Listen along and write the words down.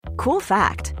Cool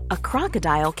fact, a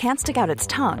crocodile can't stick out its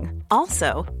tongue.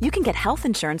 Also, you can get health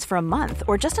insurance for a month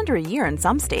or just under a year in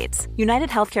some states. United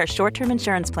Healthcare short-term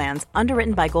insurance plans,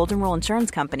 underwritten by Golden Rule Insurance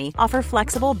Company, offer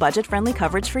flexible, budget-friendly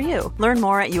coverage for you. Learn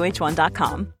more at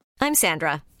uh1.com. I'm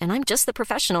Sandra, and I'm just the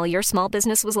professional your small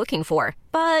business was looking for.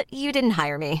 But you didn't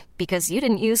hire me because you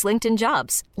didn't use LinkedIn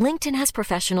Jobs. LinkedIn has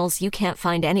professionals you can't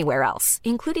find anywhere else,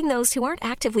 including those who aren't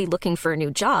actively looking for a new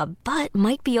job, but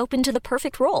might be open to the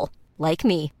perfect role, like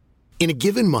me. In a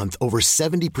given month, over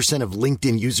 70% of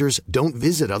LinkedIn users don't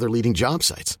visit other leading job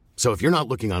sites. So if you're not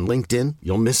looking on LinkedIn,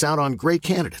 you'll miss out on great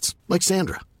candidates like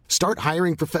Sandra. Start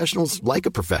hiring professionals like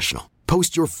a professional.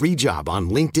 Post your free job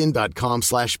on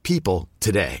linkedin.com/people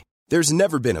today. There's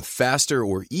never been a faster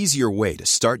or easier way to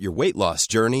start your weight loss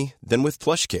journey than with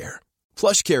PlushCare.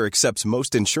 PlushCare accepts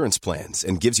most insurance plans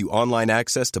and gives you online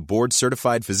access to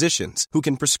board-certified physicians who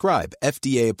can prescribe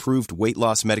FDA-approved weight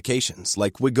loss medications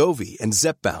like Wegovy and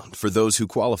Zepbound for those who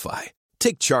qualify.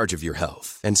 Take charge of your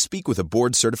health and speak with a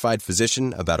board-certified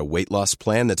physician about a weight loss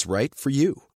plan that's right for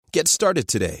you. Get started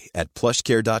today at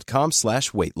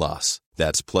plushcare.com/weight-loss.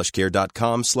 That's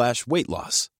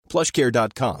plushcare.com/weight-loss.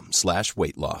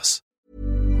 plushcare.com/weight-loss.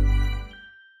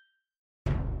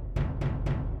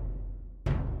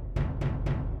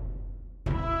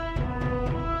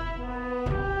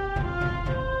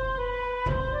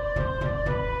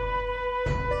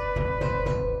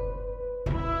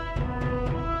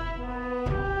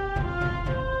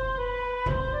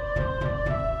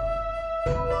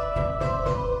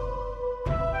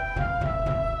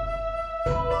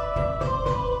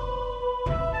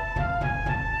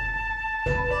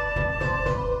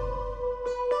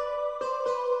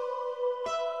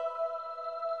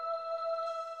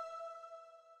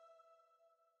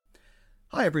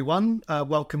 Hi everyone,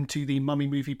 welcome to the Mummy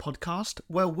Movie Podcast,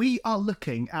 where we are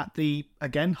looking at the,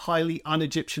 again, highly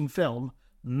un-Egyptian film,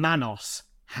 Manos,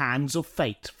 Hands of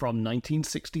Fate from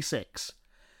 1966.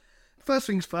 First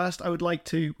things first, I would like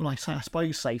to, well, I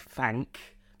suppose say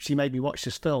thank. She made me watch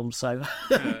this film, so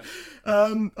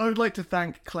I would like to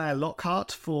thank Claire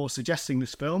Lockhart for suggesting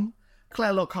this film.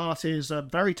 Claire Lockhart is a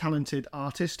very talented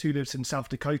artist who lives in South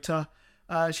Dakota.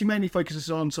 She mainly focuses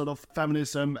on sort of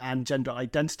feminism and gender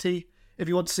identity. If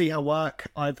you want to see her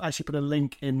work, I've actually put a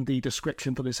link in the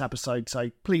description for this episode, so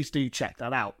please do check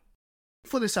that out.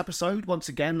 For this episode, once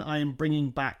again, I am bringing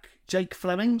back Jake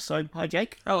Fleming. So, hi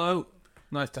Jake. Hello.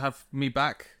 Nice to have me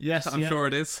back. Yes, I'm sure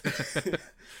it is.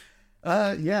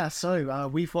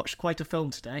 We've watched quite a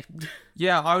film today.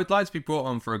 Yeah, I would like to be brought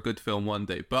on for a good film one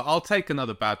day, but I'll take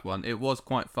another bad one. It was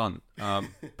quite fun,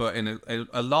 but in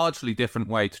a largely different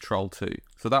way to Troll 2.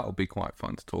 So that will be quite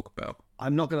fun to talk about.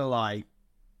 I'm not going to lie.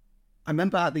 I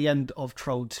remember at the end of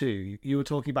Troll 2, you were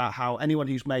talking about how anyone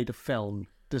who's made a film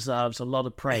deserves a lot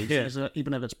of praise,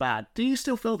 even if it's bad. Do you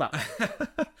still feel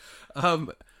that?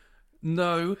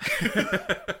 No.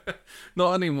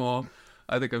 Not anymore.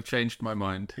 I think I've changed my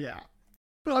mind. Yeah.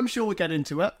 But I'm sure we'll get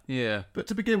into it. Yeah. But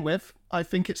to begin with, I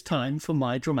think it's time for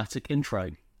my dramatic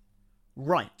intro.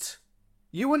 Right.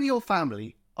 You and your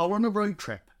family are on a road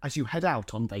trip as you head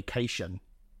out on vacation.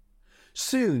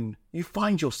 Soon, you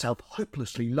find yourself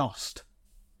hopelessly lost.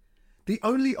 The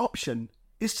only option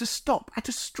is to stop at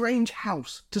a strange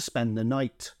house to spend the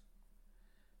night.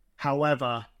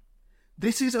 However,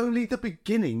 this is only the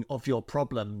beginning of your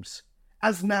problems,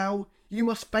 as now you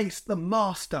must face the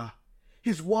Master,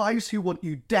 his wives who want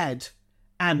you dead,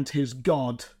 and his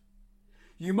God.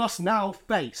 You must now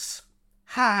face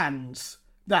Hands,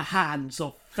 the Hands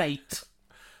of Fate.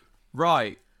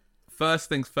 Right. First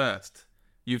things first.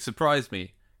 You've surprised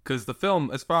me, because the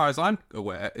film, as far as I'm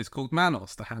aware, is called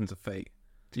Manos, the Hands of Fate.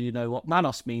 Do you know what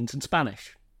Manos means in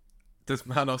Spanish? Does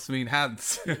Manos mean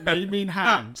hands? They mean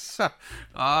hands.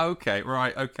 Okay,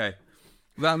 right, okay.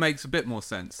 That makes a bit more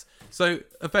sense. So,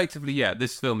 effectively, yeah,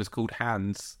 this film is called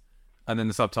Hands, and then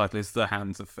the subtitle is The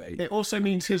Hands of Fate. It also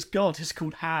means his god is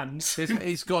called Hands.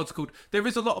 His god's called... There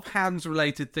is a lot of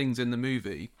hands-related things in the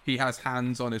movie. He has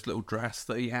hands on his little dress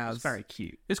that he has. It's very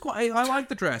cute. It's quite... I like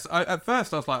the dress. At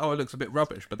first, I was like, oh, it looks a bit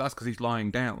rubbish, but that's because he's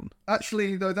lying down.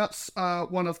 Actually, though, that's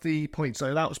one of the points.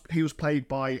 So he was played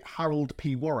by Harold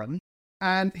P. Warren.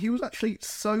 And he was actually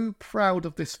so proud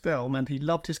of this film, and he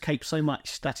loved his cape so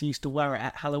much that he used to wear it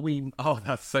at Halloween. Oh,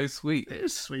 that's so sweet. It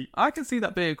is sweet. I can see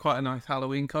that being quite a nice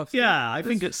Halloween costume. Yeah, I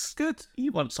think it's good.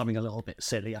 You want something a little bit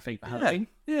silly, I think, for Halloween.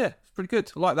 Yeah, it's pretty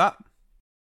good. I like that.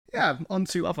 Yeah, on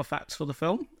to other facts for the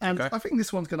film. And okay. I think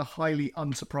this one's going to highly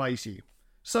unsurprise you.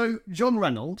 So, John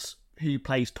Reynolds, who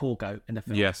plays Torgo in the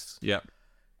film. Yes, yeah.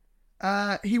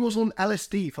 He was on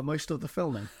LSD for most of the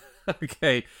filming.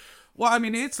 Okay. Well, I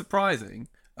mean, it's surprising,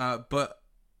 but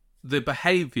the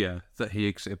behaviour that he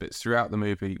exhibits throughout the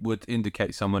movie would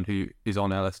indicate someone who is on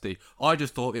LSD. I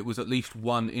just thought it was at least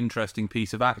one interesting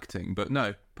piece of acting, but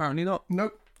no, apparently not.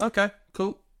 Nope. Okay,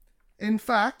 cool. In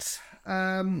fact,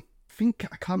 I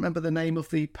can't remember the name of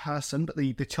the person, but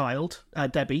the child,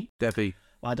 Debbie. Debbie.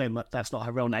 Well, that's not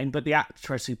her real name, but the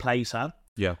actress who plays her.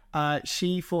 Yeah.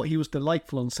 She thought he was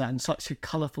delightful on set and such a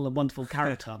colourful and wonderful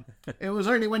character. It was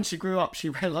only when she grew up she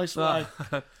realised why.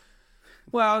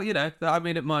 Well, you know, I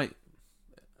mean, it might...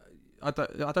 I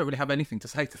don't really have anything to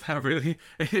say to that, really.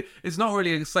 It's not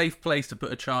really a safe place to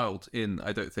put a child in,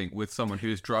 I don't think, with someone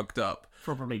who's drugged up.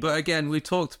 Probably. But again, we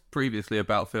talked previously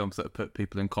about films that put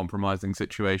people in compromising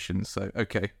situations, so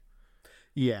okay.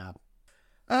 Yeah.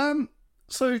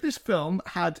 So this film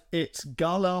had its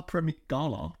gala at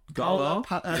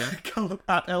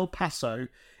El Paso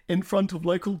in front of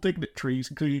local dignitaries,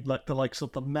 including like the likes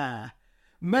of the mayor.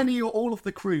 Many or all of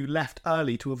the crew left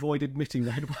early to avoid admitting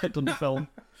they had worked on the film.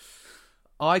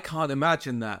 I can't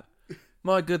imagine that.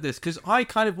 My goodness, because I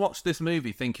kind of watched this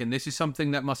movie thinking this is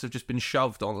something that must have just been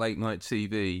shoved on late night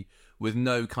TV with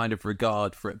no kind of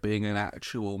regard for it being an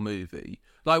actual movie.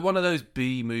 Like one of those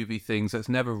B-movie things that's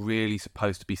never really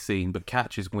supposed to be seen but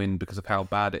catches wind because of how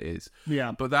bad it is.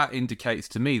 Yeah. But that indicates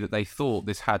to me that they thought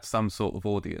this had some sort of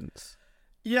audience.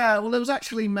 Yeah, well, it was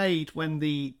actually made when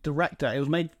the director, it was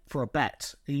made for a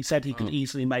bet. He said he could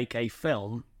easily make a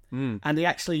film. And he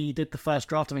actually did the first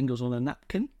draft, I think it was on a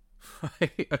napkin.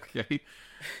 Okay.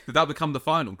 Did that become the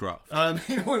final draft?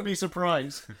 You wouldn't be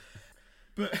surprised.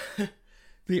 But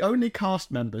the only cast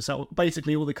members, so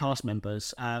basically all the cast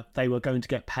members, they were going to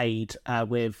get paid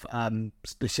with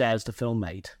the shares the film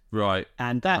made. Right.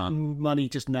 And that money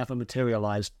just never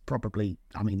materialised, probably.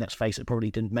 I mean, let's face it,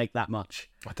 probably didn't make that much.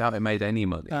 I doubt it made any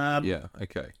money. Yeah,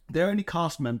 okay. The only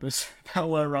cast members that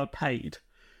were paid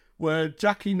were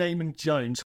Jackie Naaman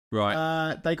Jones.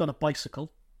 Right. They got a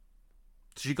bicycle.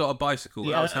 She got a bicycle.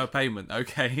 Yeah. That was her payment.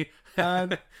 Okay.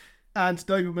 And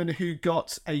Doberman, who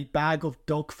got a bag of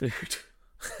dog food.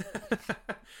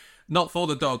 Not for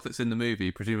the dog that's in the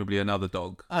movie, presumably another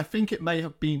dog. I think it may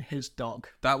have been his dog.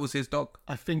 That was his dog?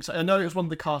 I think so. I know it was one of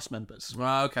the cast members.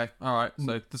 Right, okay. All right.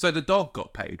 So the dog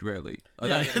got paid, really?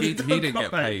 Yeah, he didn't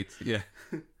get paid. Yeah.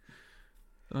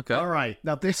 Okay. All right.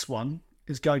 Now, this one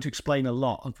is going to explain a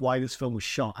lot of why this film was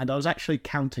shot. And I was actually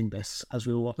counting this as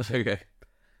we were watching. Okay.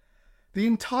 The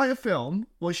entire film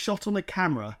was shot on a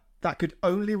camera that could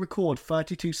only record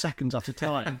 32 seconds at a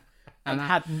time and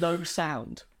had no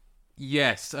sound.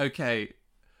 Yes, okay.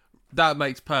 That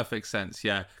makes perfect sense,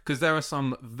 yeah. Because there are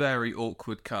some very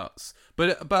awkward cuts.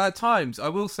 But at times, I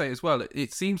will say as well,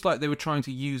 it seems like they were trying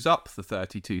to use up the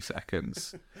 32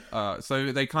 seconds.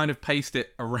 So they kind of paced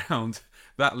it around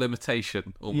that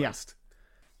limitation, almost.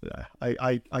 Yeah,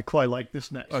 I quite like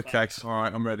this next. Okay, all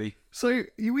right, I'm ready. So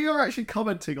we are actually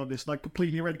commenting on this, like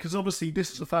completely ready, because obviously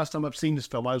this is the first time I've seen this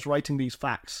film. I was writing these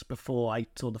facts before I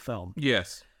saw the film.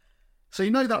 Yes. So you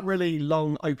know that really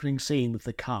long opening scene with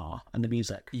the car and the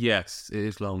music? Yes, it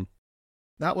is long.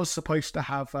 That was supposed to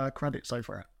have credits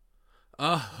over it.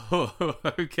 Oh,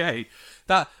 okay.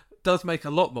 That does make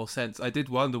a lot more sense. I did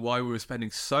wonder why we were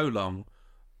spending so long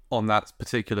on that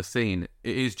particular scene.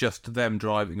 It is just them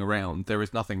driving around. There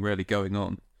is nothing really going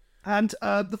on. And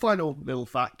the final little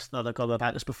fact that I've got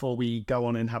about this before we go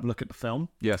on and have a look at the film.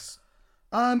 Yes.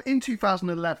 In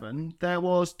 2011, there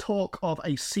was talk of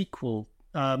a sequel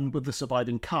with the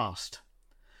surviving cast.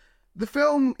 The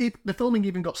filming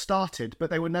even got started, but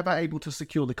they were never able to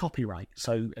secure the copyright,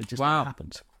 so it just never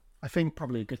happened. I think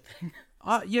probably a good thing.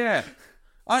 Yeah.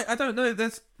 I don't know.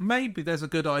 Maybe there's a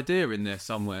good idea in there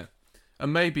somewhere.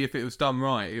 And maybe if it was done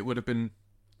right, it would have been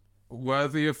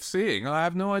worthy of seeing. I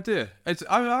have no idea.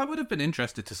 I would have been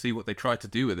interested to see what they tried to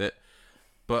do with it.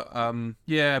 But,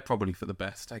 yeah, probably for the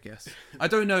best, I guess. I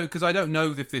don't know, because I don't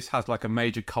know if this has, like, a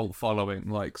major cult following,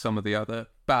 like some of the other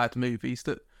bad movies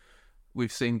that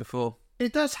we've seen before.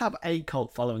 It does have a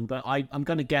cult following, but I'm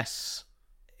going to guess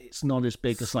it's not as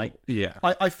big as, like... Yeah.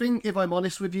 I think, if I'm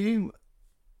honest with you,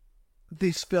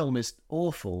 this film is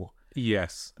awful.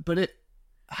 Yes. But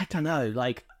I don't know,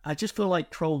 like, I just feel like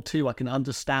Troll 2, I can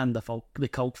understand the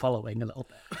cult following a little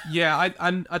bit. Yeah,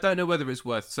 I don't know whether it's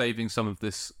worth saving some of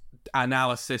this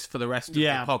analysis for the rest of the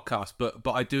podcast,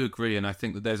 but I do agree, and I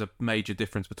think that there's a major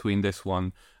difference between this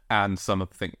one and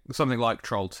something like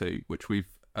Troll 2, which we've,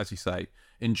 as you say,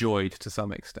 enjoyed to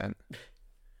some extent.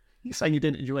 You're saying you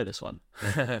didn't enjoy this one?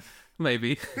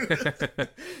 Maybe.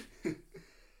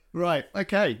 Right,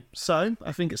 okay, so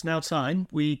I think it's now time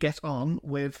we get on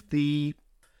with the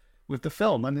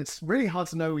film, and it's really hard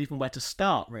to know even where to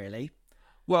start, really.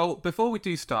 Well, before we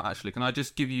do start, actually, can I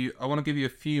just I want to give you a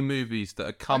few movies that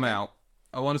have come out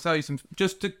I want to tell you some,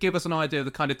 just to give us an idea of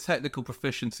the kind of technical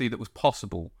proficiency that was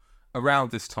possible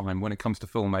around this time when it comes to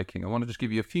filmmaking. I want to just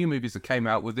give you a few movies that came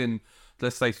out within,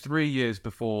 let's say, 3 years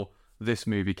before this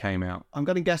movie came out. I'm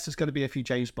going to guess there's going to be a few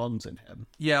James Bonds in him.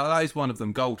 Yeah, that is one of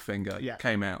them. Goldfinger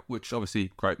came out, which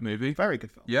obviously, great movie. Very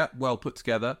good film. Yeah, well put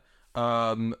together.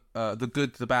 The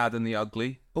Good, the Bad and the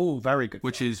Ugly. Oh, very good.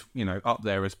 Which is, up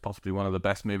there as possibly one of the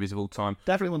best movies of all time.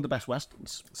 Definitely one of the best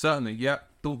Westerns. Certainly, yeah.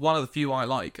 One of the few I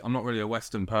like. I'm not really a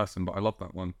Western person, but I love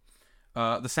that one.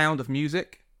 The Sound of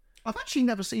Music. I've actually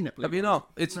never seen it. Have you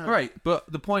not? It's great.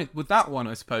 But the point with that one,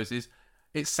 I suppose, is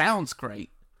it sounds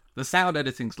great. The sound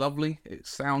editing's lovely. It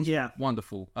sounds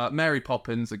wonderful. Mary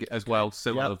Poppins as well,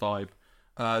 similar vibe.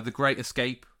 The Great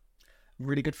Escape.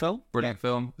 Really good film. Brilliant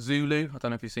film. Zulu. I don't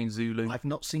know if you've seen Zulu. I've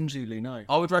not seen Zulu, no.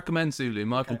 I would recommend Zulu.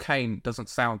 Michael Caine doesn't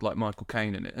sound like Michael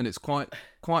Caine in it, and it's quite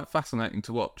fascinating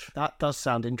to watch. That does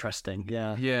sound interesting,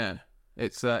 yeah. Yeah,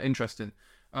 it's interesting.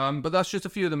 But that's just a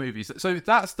few of the movies. So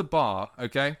that's the bar,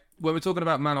 okay? When we're talking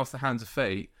about Man Off the Hands of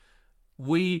Fate,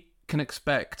 we can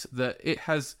expect that it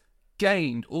has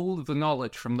gained all of the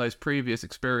knowledge from those previous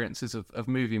experiences of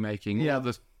movie making,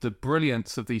 all the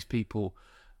brilliance of these people,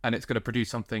 and it's going to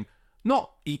produce something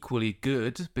not equally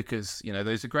good, because,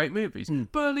 those are great movies,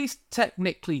 but at least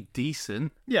technically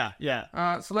decent. Yeah,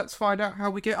 yeah. So let's find out how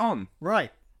we get on.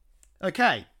 Right.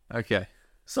 Okay.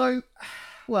 So,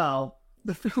 well,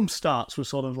 the film starts with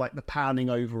sort of like the panning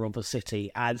over of a city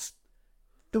as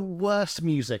the worst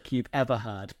music you've ever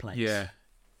heard plays. Yeah.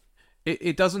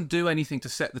 It doesn't do anything to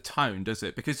set the tone, does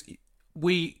it? Because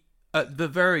we, at the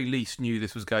very least, knew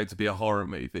this was going to be a horror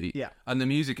movie. Yeah. And the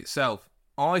music itself,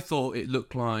 I thought it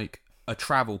looked like a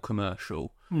travel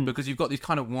commercial, because you've got these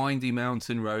kind of windy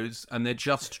mountain roads and they're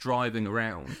just driving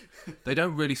around. They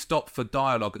don't really stop for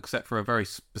dialogue except for a very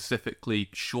specifically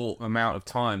short amount of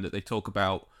time that they talk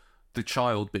about the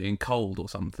child being cold or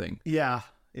something. Yeah,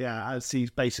 as he's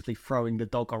basically throwing the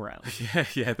dog around.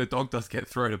 Yeah, the dog does get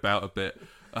thrown about a bit.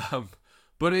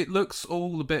 But it looks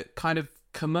all a bit kind of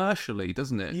commercially,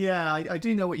 doesn't it? Yeah, I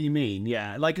do know what you mean,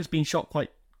 yeah. Like it's been shot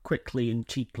quite quickly and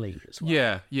cheaply as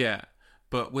well. Yeah.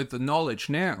 But with the knowledge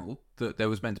now that there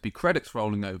was meant to be credits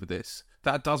rolling over this,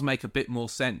 that does make a bit more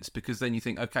sense, because then you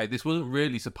think, okay, this wasn't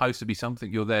really supposed to be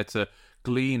something you're there to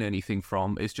glean anything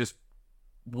from. It's just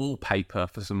wallpaper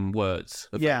for some words,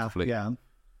 effectively. Yeah.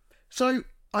 So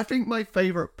I think my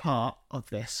favourite part of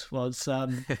this was,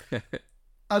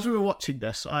 as we were watching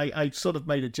this, I sort of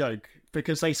made a joke,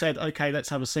 because they said, okay, let's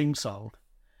have a sing-song.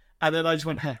 And then I just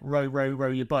went, hey, row, row,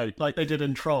 row your boat, like they did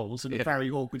in Trolls in a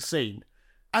very awkward scene.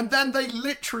 And then they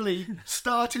literally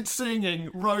started singing,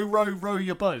 row, row, row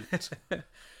your boat.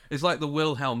 It's like the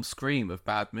Wilhelm scream of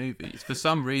bad movies. For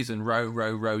some reason, row,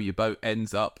 row, row your boat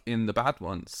ends up in the bad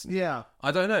ones. Yeah.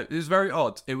 I don't know. It was very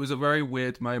odd. It was a very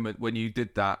weird moment when you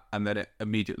did that, and then it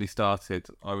immediately started.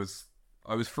 I was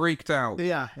freaked out,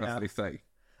 as they say.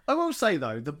 I will say,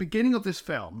 though, the beginning of this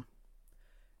film,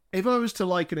 if I was to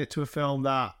liken it to a film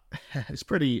that is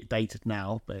pretty dated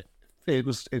now, but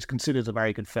it's considered a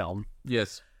very good film.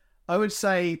 Yes. I would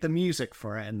say the music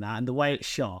for it and that, and the way it's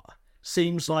shot,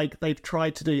 seems like they've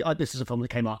tried to do... this is a film that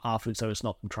came out afterwards, so it's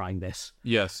not them trying this.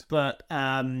 Yes. But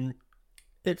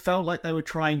it felt like they were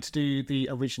trying to do the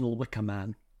original Wicker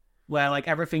Man, where like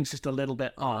everything's just a little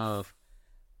bit off,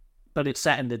 but it's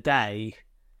set in the day.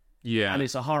 Yeah. And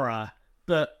it's a horror,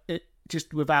 but it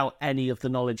just without any of the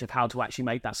knowledge of how to actually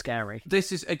make that scary.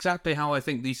 This is exactly how I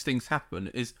think these things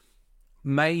happen, is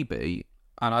maybe,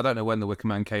 and I don't know when The Wicker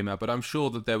Man came out, but I'm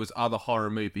sure that there was other horror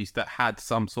movies that had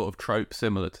some sort of trope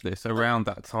similar to this around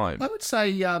that time. I would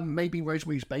say maybe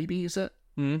Rosemary's Baby, is it?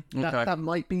 Okay. That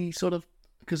might be sort of,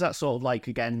 because that's sort of like,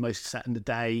 again, mostly set in the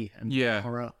day and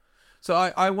horror. So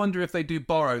I wonder if they do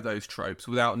borrow those tropes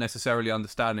without necessarily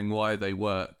understanding why they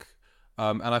work.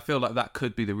 And I feel like that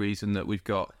could be the reason that we've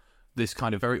got this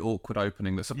kind of very awkward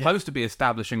opening that's supposed to be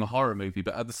establishing a horror movie,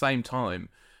 but at the same time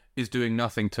is doing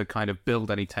nothing to kind of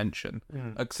build any tension,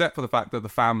 except for the fact that the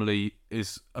family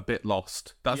is a bit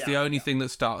lost. That's the only thing that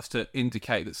starts to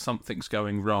indicate that something's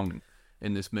going wrong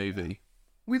in this movie.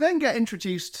 We then get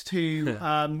introduced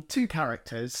to two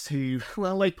characters who,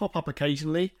 well, they pop up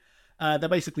occasionally. They're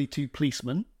basically two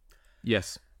policemen.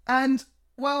 Yes. And,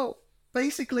 well,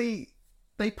 basically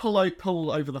they pull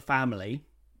over the family.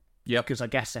 Yep. Because I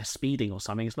guess they're speeding or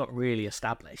something. It's not really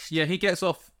established. Yeah, he gets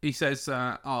off. He says,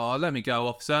 let me go,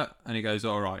 officer. And he goes,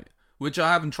 all right. Which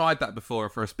I haven't tried that before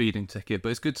for a speeding ticket, but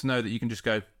it's good to know that you can just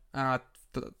go,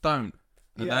 don't.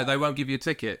 Yeah. They won't give you a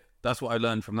ticket. That's what I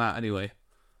learned from that anyway.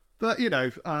 But,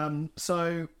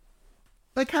 so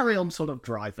they carry on sort of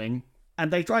driving, and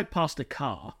they drive past a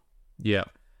car. Yeah.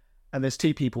 and there's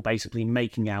two people basically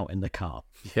making out in the car.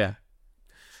 Yeah.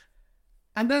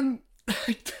 And then,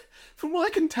 from what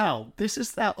I can tell, this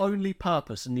is their only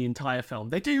purpose in the entire film.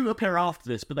 They do appear after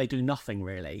this, but they do nothing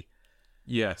really.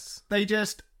 Yes.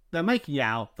 They're making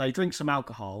out, they drink some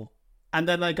alcohol, and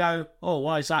then they go, oh,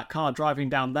 why is that car driving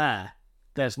down there?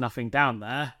 There's nothing down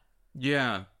there.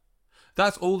 Yeah.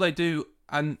 That's all they do.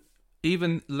 And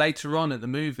even later on in the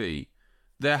movie,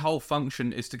 their whole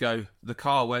function is to go, the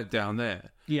car went down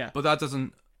there. Yeah. But that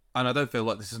doesn't, and I don't feel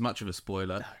like this is much of a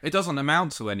spoiler, no. It doesn't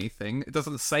amount to anything. It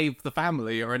doesn't save the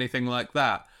family or anything like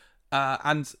that.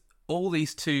 And all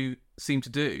these two seem to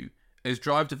do is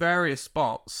drive to various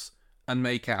spots and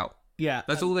make out. Yeah.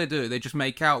 That's all they do. They just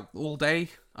make out all day,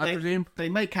 I presume. They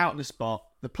make out in a spot.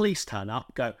 The police turn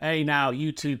up, go, hey, now,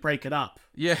 you two break it up.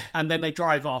 Yeah. And then they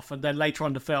drive off, and then later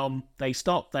on the film, they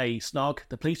stop, they snog,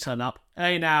 the police turn up,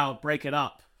 hey, now, break it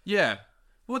up. Yeah.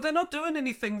 Well, they're not doing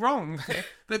anything wrong.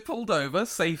 They're pulled over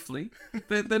safely.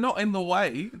 They're not in the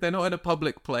way. They're not in a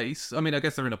public place. I mean, I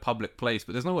guess they're in a public place,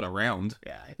 but there's no one around.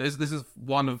 Yeah. This is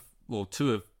one of, or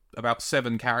two of, about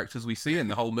 7 characters we see in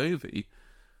the whole movie.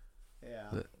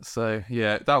 Yeah. So,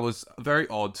 yeah, that was very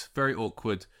odd, very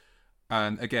awkward.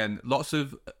 And again, lots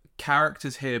of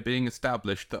characters here being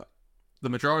established that the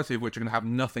majority of which are going to have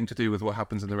nothing to do with what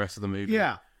happens in the rest of the movie.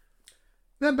 Yeah.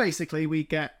 Then basically we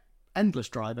get endless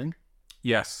driving.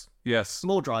 Yes.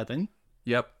 More driving.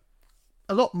 Yep.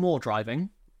 A lot more driving.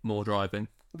 More driving.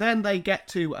 Then they get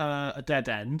to a dead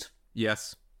end.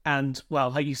 Yes. And,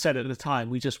 well, like you said at the time,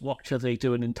 we just watch as they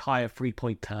do an entire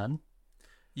 3-point turn.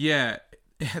 Yeah.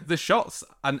 The shots,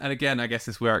 and again, I guess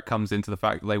is where it comes into the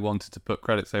fact that they wanted to put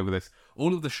credits over this.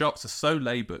 All of the shots are so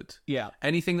laboured. Yeah.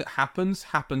 Anything that happens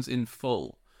in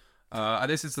full.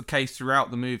 And this is the case throughout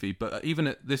the movie, but even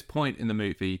at this point in the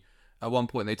movie, at one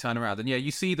point they turn around, and yeah, you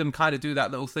see them kind of do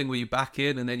that little thing where you back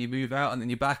in, and then you move out, and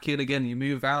then you back in again, and you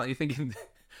move out, and you're thinking,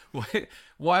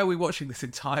 why are we watching this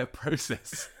entire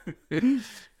process?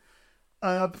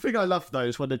 I think I love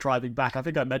those when they're driving back. I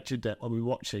think I mentioned it when we were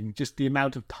watching, just the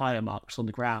amount of tyre marks on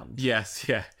the ground. Yes,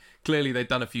 yeah. Clearly they'd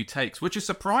done a few takes, which is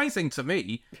surprising to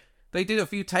me. They did a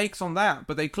few takes on that,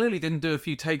 but they clearly didn't do a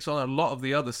few takes on a lot of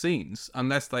the other scenes,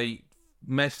 unless they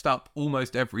messed up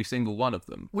almost every single one of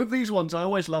them. With these ones, I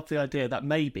always love the idea that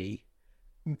maybe,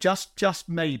 just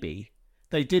maybe,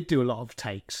 they did do a lot of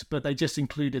takes, but they just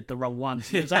included the wrong ones.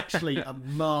 There's actually a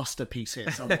masterpiece here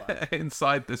somewhere.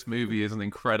 Inside this movie is an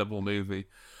incredible movie.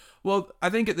 Well, I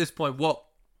think at this point, what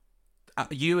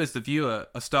you as the viewer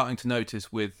are starting to notice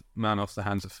with Manos, the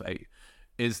Hands of Fate,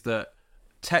 is that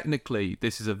technically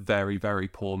this is a very, very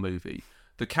poor movie.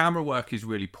 The camera work is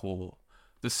really poor.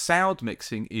 The sound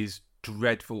mixing is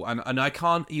dreadful, and I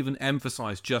can't even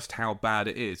emphasize just how bad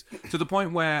it is, to the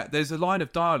point where there's a line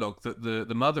of dialogue that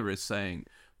the mother is saying,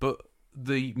 but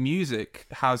the music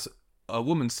has a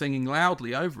woman singing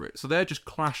loudly over it, so they're just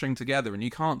clashing together and you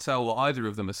can't tell what either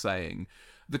of them are saying.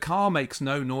 The car makes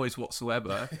no noise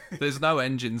whatsoever. There's no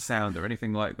engine sound or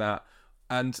anything like that.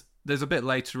 And there's a bit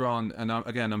later on, and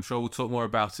again, I'm sure we'll talk more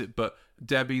about it, but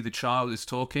Debbie, the child, is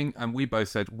talking, and we both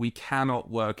said we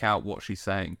cannot work out what she's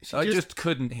saying. I just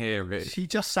couldn't hear it. She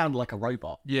just sounded like a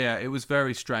robot. Yeah, it was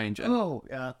very strange. And,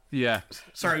 yeah.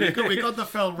 Sorry, we got the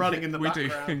film running in the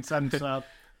background. And,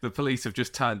 the police have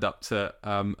just turned up to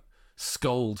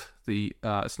scold the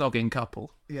snogging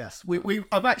couple. Yes,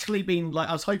 I've actually been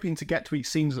I was hoping to get to each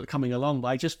scenes that are coming along, but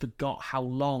I just forgot how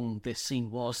long this scene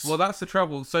was. Well, that's the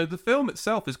trouble. So the film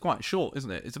itself is quite short,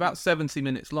 isn't it? It's about 70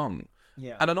 minutes long.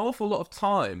 Yeah. And an awful lot of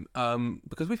time,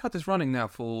 because we've had this running now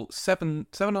for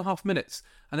 7.5 minutes,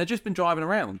 and they've just been driving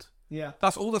around. Yeah.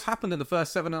 That's all that's happened in the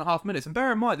first 7.5 minutes. And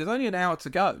bear in mind, there's only an hour to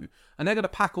go, and they're going to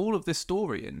pack all of this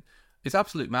story in. It's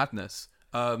absolute madness.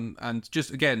 And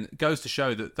just, again, goes to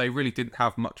show that they really didn't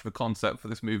have much of a concept for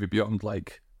this movie beyond,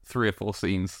 3 or 4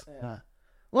 scenes. Yeah.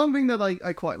 One thing that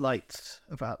I quite liked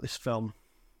about this film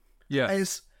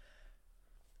is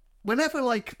whenever,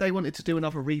 they wanted to do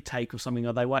another retake or something,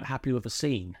 or they weren't happy with a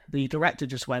scene, the director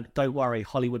just went, don't worry,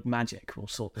 Hollywood magic will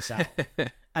sort this out.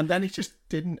 And then he just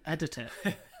didn't edit it.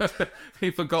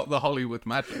 He forgot the Hollywood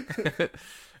magic.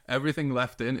 Everything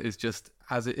left in is just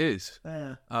as it is.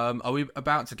 Yeah. Are we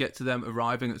about to get to them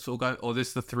arriving at Torgo, or this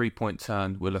is the 3-point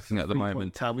turn we're looking at the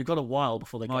moment? Turn. We've got a while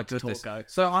before they get to Torgo.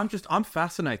 So I'm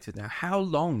fascinated now. How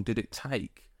long did it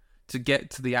take to get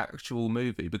to the actual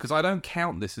movie? Because I don't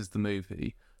count this as the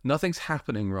movie. Nothing's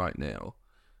happening right now.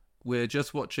 We're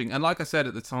just watching, and like I said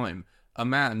at the time, a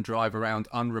man drive around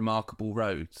unremarkable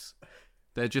roads.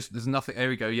 There's nothing. There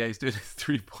we go. Yeah, he's doing a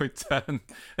 3-point turn.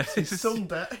 He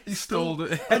stalled it. He stalled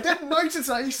it. I didn't notice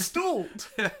that. He stalled.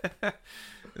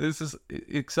 This is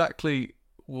exactly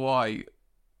why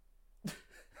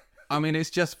I mean, it's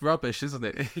just rubbish, isn't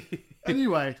it?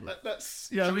 Anyway, let's...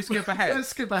 Yeah, Shall we skip ahead? Let's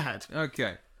skip ahead.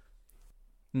 Okay.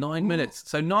 9 minutes.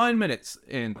 So 9 minutes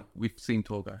in, we've seen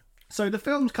Torgo. So the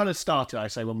film's kind of started, I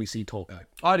say, when we see Torgo.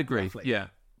 I'd agree, Roughly. yeah.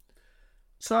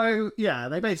 So, yeah,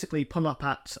 they basically pull up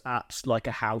at like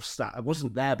a house that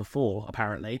wasn't there before,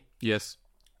 apparently. Yes.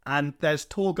 And there's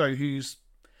Torgo who's...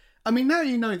 I mean, now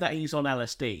you know that he's on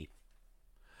LSD.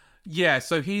 Yeah,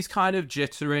 so he's kind of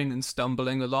jittering and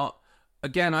stumbling a lot.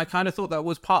 Again, I kind of thought that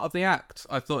was part of the act.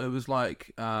 I thought it was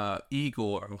like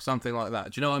Igor or something like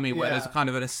that. Do you know what I mean? Where there's kind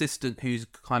of an assistant who's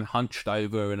kind of hunched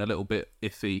over and a little bit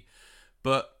iffy.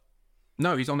 But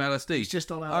no, he's on LSD. He's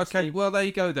just on LSD. Okay, well, there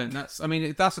you go then. That's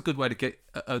a good way to get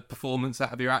a performance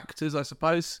out of your actors, I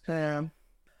suppose. Yeah.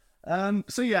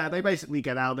 So yeah, they basically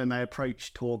get out and they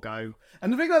approach Torgo.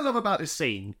 And the thing I love about this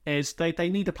scene is they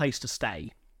need a place to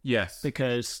stay. Yes.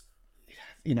 Because,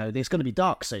 you know, it's going to be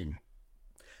dark soon.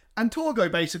 And Torgo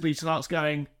basically starts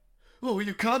going, "Oh,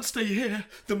 you can't stay here.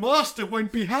 The master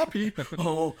won't be happy."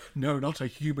 "Oh, no, not a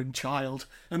human child.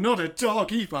 And not a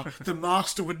dog either. The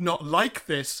master would not like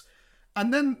this."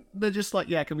 And then they're just like,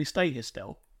 "Yeah, can we stay here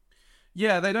still?"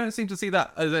 Yeah, they don't seem to see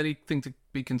that as anything to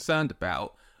be concerned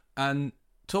about. And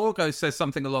Torgo says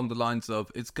something along the lines of,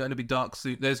 "It's going to be dark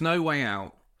soon. There's no way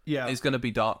out. Yeah. It's going to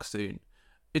be dark soon."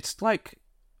 It's like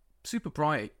super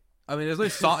bright. I mean, there's no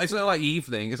sun. It's not like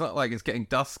evening. It's not like it's getting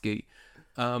dusky.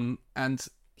 And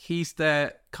he's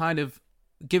there kind of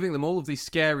giving them all of these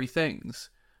scary things.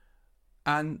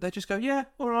 And they just go, "Yeah,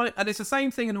 all right." And it's the same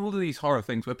thing in all of these horror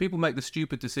things where people make the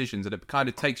stupid decisions and it kind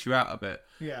of takes you out of it.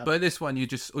 Yeah. But in this one,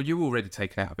 you're already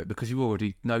taken out of it because you've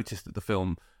already noticed that the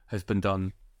film has been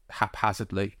done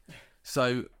haphazardly.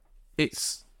 So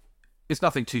it's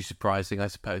nothing too surprising, I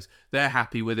suppose. They're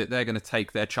happy with it. They're going to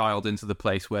take their child into the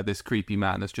place where this creepy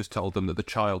man has just told them that the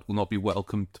child will not be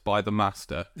welcomed by the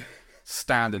master.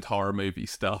 Standard horror movie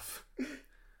stuff.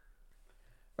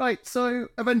 Right, so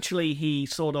eventually he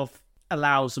sort of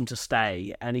allows them to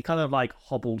stay, and he kind of like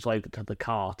hobbles over to the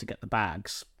car to get the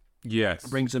bags. Yes.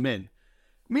 Brings them in.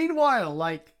 Meanwhile,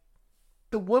 like,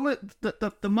 the woman,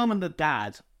 the mum and the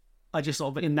dad are just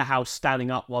sort of in the house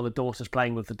standing up while the daughter's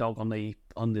playing with the dog on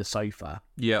the sofa.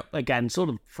 Yep. Again, sort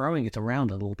of throwing it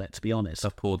around a little bit, to be honest. A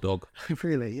poor dog.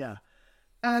 Really, yeah.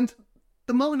 And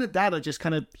the mum and the dad are just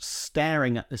kind of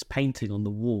staring at this painting on the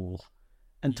wall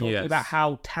and talking about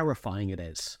how terrifying it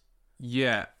is.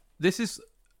 Yeah. This is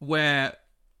where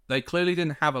they clearly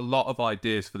didn't have a lot of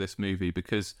ideas for this movie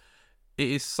because it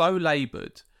is so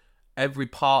laboured. Every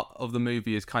part of the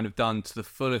movie is kind of done to the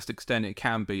fullest extent it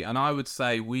can be. And I would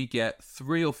say we get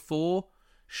 3 or 4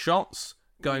 shots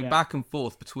going back and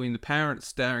forth between the parents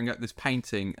staring at this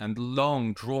painting and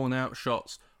long, drawn-out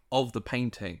shots of the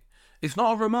painting. It's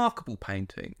not a remarkable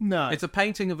painting. No. It's a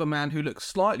painting of a man who looks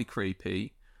slightly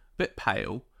creepy, a bit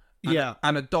pale,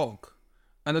 and a dog.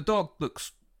 And the dog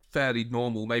looks fairly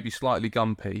normal, maybe slightly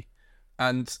gumpy.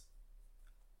 And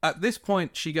at this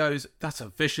point, she goes, "That's a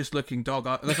vicious-looking dog.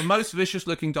 That's the most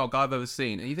vicious-looking dog I've ever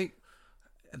seen." And you think,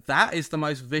 that is the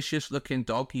most vicious-looking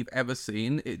dog you've ever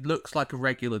seen? It looks like a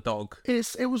regular dog.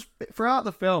 It was throughout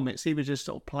the film. It's either just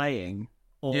sort of playing,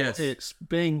 or it's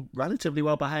being relatively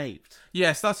well behaved.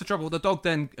 Yes, that's the trouble. The dog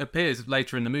then appears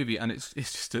later in the movie, and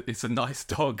it's a nice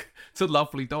dog. It's a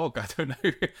lovely dog. I don't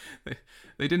know.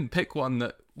 They didn't pick one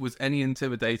that was any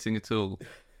intimidating at all.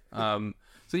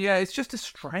 So yeah, it's just a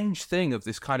strange thing of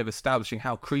this kind of establishing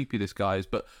how creepy this guy is,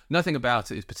 but nothing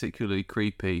about it is particularly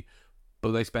creepy.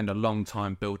 But they spend a long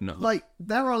time building it up. Like,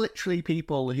 there are literally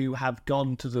people who have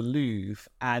gone to the Louvre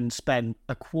and spent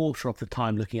a quarter of the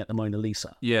time looking at the Mona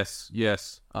Lisa. Yes.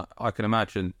 I can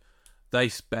imagine. They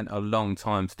spent a long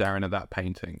time staring at that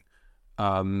painting.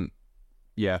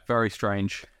 Yeah, very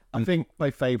strange. I think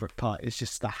my favourite part is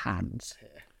just the hands here.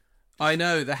 I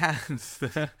know, the hands.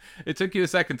 It took you a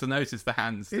second to notice the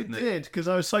hands, didn't it? It did, because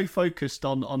I was so focused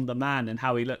on the man and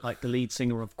how he looked like the lead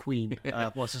singer of Queen.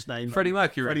 What's his name? Freddie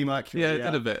Mercury. Freddie Mercury,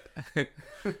 yeah. A bit.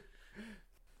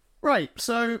 Right,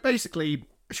 so basically,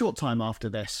 a short time after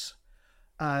this,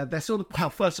 they're sort of... Well,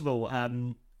 first of all,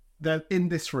 they're in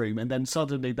this room, and then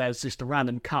suddenly there's just a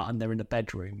random cut, and they're in a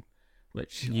bedroom.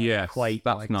 Which quite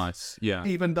that's nice. Yeah,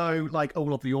 even though like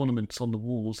all of the ornaments on the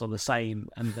walls are the same,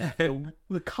 and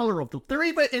the color of them, they're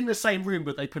either in the same room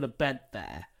but they put a bed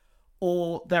there,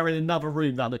 or they're in another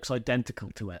room that looks identical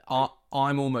to it.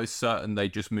 I'm almost certain they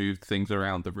just moved things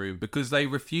around the room because they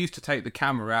refused to take the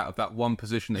camera out of that one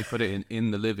position they put it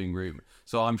in the living room.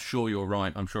 So I'm sure you're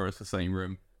right. I'm sure it's the same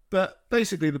room. But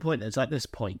basically, the point is, at this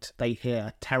point, they hear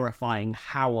a terrifying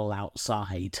howl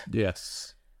outside.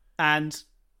 Yes, and.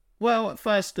 Well, at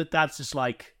first the dad's just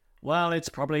like, well, it's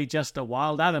probably just a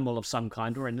wild animal of some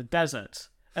kind. We're in the desert.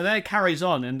 And then it carries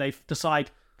on, and they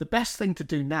decide the best thing to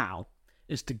do now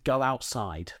is to go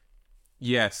outside.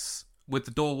 Yes, with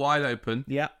the door wide open.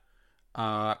 Yeah.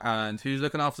 And who's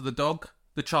looking after the dog?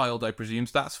 The child, I presume.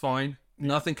 So that's fine.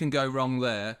 Nothing can go wrong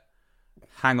there.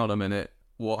 Hang on a minute.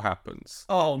 What happens?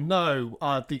 Oh, no.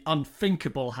 The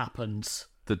unthinkable happens.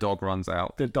 The dog runs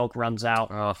out. The dog runs out.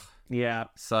 Ugh. Yeah.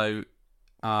 So,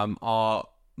 our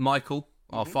Michael,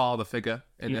 our father figure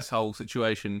in this whole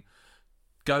situation,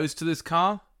 goes to this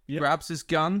car, grabs his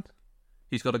gun.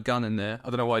 He's got a gun in there. I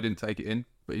don't know why he didn't take it in,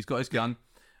 but he's got his gun.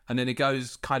 And then he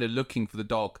goes kind of looking for the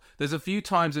dog. There's a few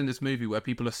times in this movie where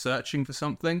people are searching for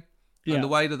something. Yeah. And the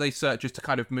way that they search is to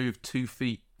kind of move 2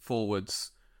 feet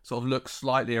forwards, sort of look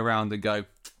slightly around and go,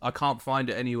 I can't find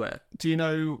it anywhere. Do you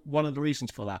know one of the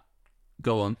reasons for that?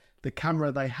 Go on. The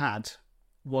camera they had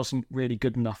wasn't really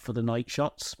good enough for the night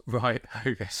shots. Right,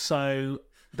 okay. So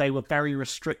they were very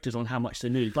restricted on how much they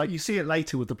needed. Like, you see it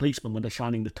later with the policeman when they're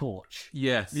shining the torch.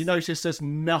 Yes. You notice there's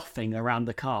nothing around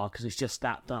the car because it's just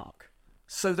that dark.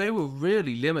 So they were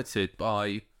really limited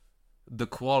by the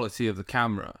quality of the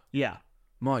camera. Yeah.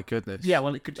 My goodness. Yeah,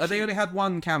 well, it could... They only had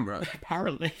one camera?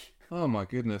 Apparently. Oh, my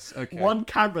goodness. Okay. One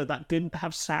camera that didn't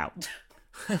have sound.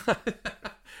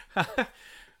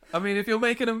 I mean, if you're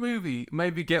making a movie,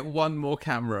 maybe get one more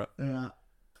camera. Yeah.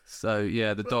 So,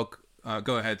 yeah, the dog...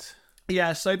 go ahead.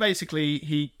 Yeah, so basically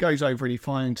he goes over and he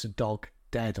finds a dog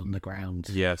dead on the ground.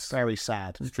 Yes. Very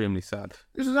sad. Extremely sad.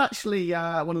 This was actually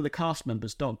one of the cast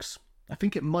members' dogs. I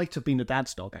think it might have been the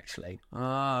dad's dog, actually.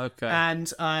 Ah, okay.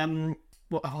 And,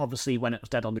 well, obviously, when it was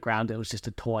dead on the ground, it was just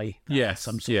a toy. Yes,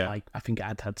 some sort of, like, I think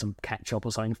it had some ketchup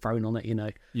or something thrown on it, you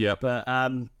know. Yeah. But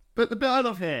the bit I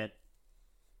love here,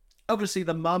 obviously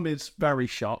the mum is very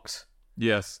shocked.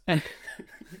 Yes. And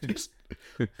just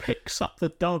picks up the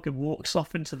dog and walks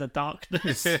off into the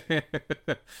darkness.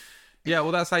 Yeah,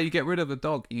 well, that's how you get rid of a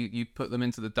dog. You put them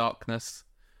into the darkness,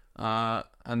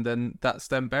 and then that's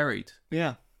them buried.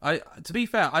 Yeah. To be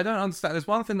fair, I don't understand. There's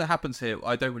one thing that happens here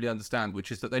I don't really understand,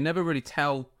 which is that they never really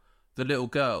tell the little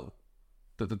girl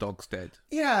that the dog's dead.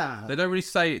 Yeah. They don't really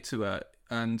say it to her,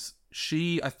 and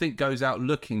she, I think, goes out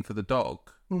looking for the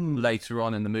dog later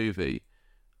on in the movie.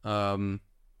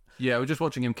 Yeah, we're just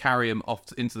watching him carry him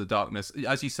off into the darkness.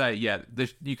 As you say, yeah,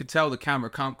 you could tell the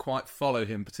camera can't quite follow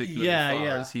him particularly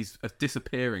far as he's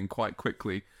disappearing quite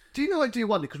quickly. Do you know, I do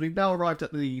wonder, because we've now arrived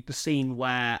at the scene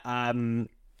where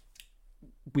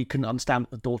we couldn't understand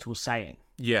what the daughter was saying.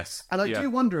 Yes. And I do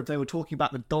wonder if they were talking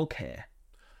about the dog here.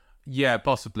 Yeah,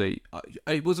 possibly.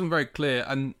 It wasn't very clear,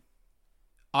 and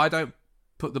I don't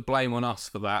put the blame on us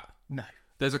for that. No.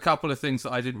 There's a couple of things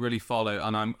that I didn't really follow,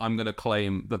 and I'm going to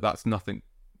claim that that's nothing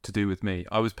to do with me.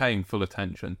 I was paying full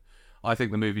attention. I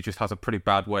think the movie just has a pretty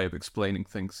bad way of explaining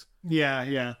things.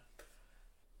 Yeah.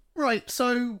 Right,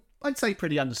 so I'd say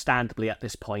pretty understandably at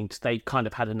this point, they kind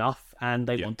of had enough and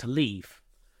they want to leave.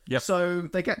 Yep. So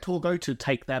they get Torgo to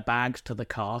take their bags to the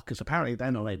car, because apparently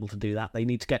they're not able to do that. They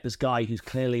need to get this guy who's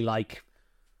clearly, like,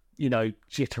 you know,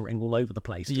 jittering all over the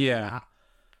place. Yeah.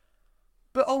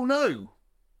 But oh no,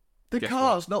 the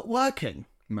car's not working.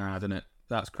 Mad, isn't it?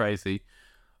 That's crazy.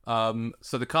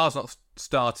 So the car's not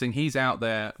starting. He's out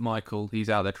there, Michael. He's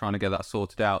out there trying to get that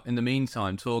sorted out. In the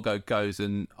meantime, Torgo goes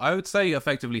and, I would say,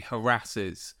 effectively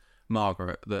harasses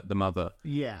Margaret, the mother.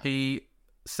 Yeah. He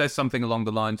says something along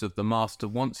the lines of, the master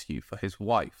wants you for his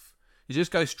wife. He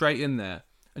just goes straight in there.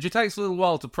 And she takes a little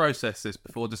while to process this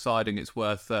before deciding it's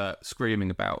worth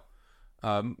screaming about.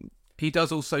 He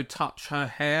does also touch her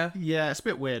hair. Yeah, it's a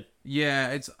bit weird.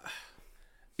 Yeah,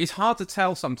 it's hard to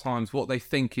tell sometimes what they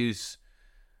think is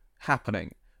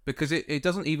happening, because it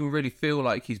doesn't even really feel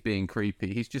like he's being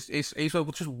creepy. He's just it's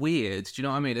just weird. Do you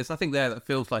know what I mean? There's nothing there that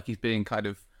feels like he's being kind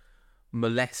of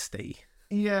molesty.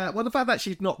 Yeah, well, the fact that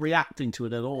she's not reacting to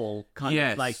it at all, kind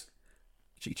of like...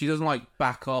 She doesn't, like,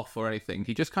 back off or anything.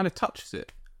 He just kind of touches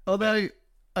it. Although,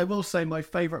 I will say my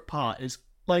favourite part is,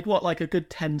 like a good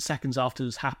 10 seconds after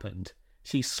this happened,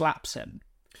 she slaps him.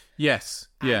 Yes,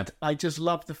 and I just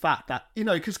love the fact that, you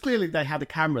know, because clearly they had a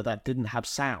camera that didn't have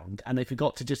sound, and they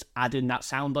forgot to just add in that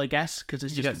sound, I guess, because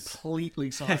it's just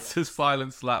completely silent. It's this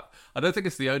violent slap. I don't think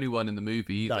it's the only one in the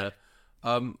movie either.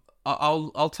 No.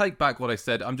 I'll take back what I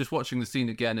said. I'm just watching the scene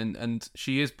again, and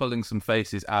she is pulling some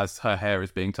faces as her hair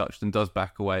is being touched and does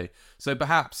back away. So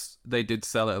perhaps they did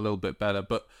sell it a little bit better,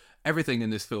 but everything in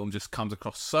this film just comes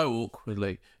across so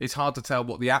awkwardly. It's hard to tell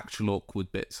what the actual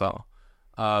awkward bits are.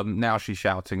 Now she's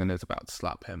shouting and is about to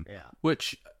slap him. Yeah.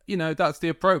 Which, you know, that's the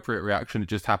appropriate reaction. It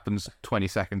just happens 20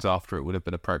 seconds after it would have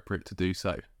been appropriate to do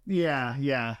so.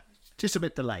 Yeah. Just a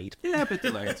bit delayed. Yeah, a bit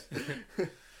delayed.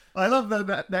 I love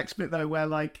the next bit, though, where,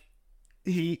 like,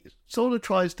 he sort of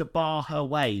tries to bar her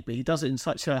way, but he does it in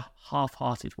such a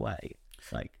half-hearted way.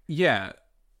 It's like, yeah,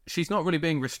 she's not really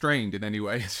being restrained in any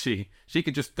way, is she? She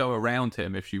could just go around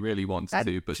him if she really wants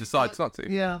to, but decides not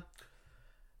to. Yeah.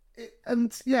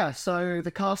 So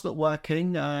the car's not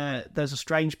working. There's a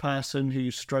strange person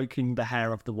who's stroking the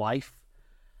hair of the wife.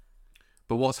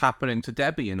 But what's happening to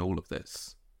Debbie in all of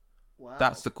this? Wow.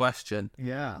 That's the question.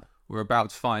 Yeah. We're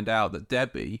about to find out that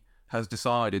Debbie has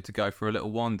decided to go for a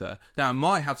little wander. Now, it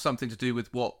might have something to do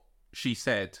with what she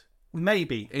said.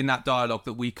 Maybe. In that dialogue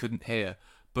that we couldn't hear.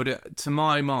 But to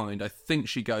my mind, I think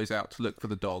she goes out to look for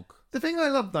the dog. The thing I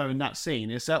love, though, in that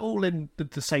scene is they're all in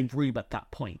the same room at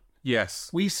that point. Yes.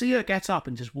 We see her get up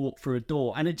and just walk through a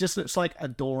door, and it just looks like a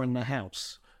door in the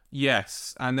house.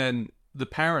 Yes. And then the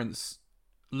parents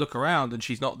look around and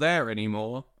she's not there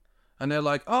anymore. And they're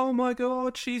like, oh my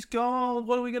God, she's gone.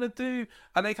 What are we going to do?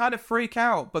 And they kind of freak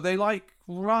out, but they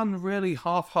run really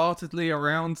half-heartedly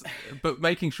around, but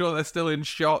making sure they're still in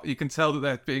shot. You can tell that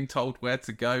they're being told where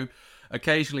to go.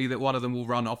 Occasionally that one of them will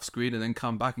run off screen and then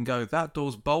come back and go, that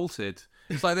door's bolted.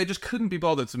 It's like they just couldn't be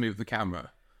bothered to move the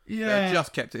camera. Yeah. They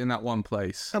just kept it in that one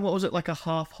place. And what was it, like a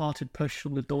half-hearted push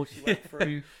from the door she went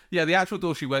through? Yeah, the actual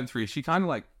door she went through, she kind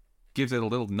of gives it a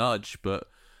little nudge, but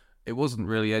it wasn't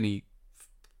really any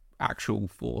actual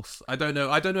force. I don't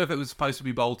know if it was supposed to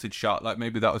be bolted shut,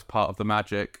 maybe that was part of the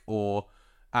magic, or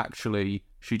actually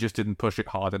she just didn't push it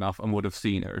hard enough and would have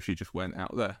seen her if she just went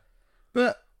out there.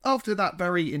 But after that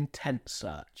very intense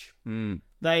search,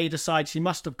 they decide she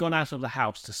must have gone out of the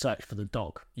house to search for the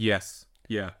dog. Yes.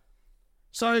 Yeah.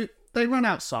 So they run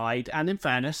outside, and in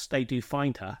fairness, they do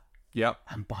find her. Yep.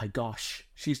 And by gosh,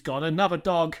 she's got another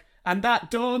dog, and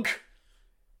that dog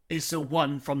is the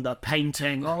one from the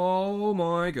painting. Oh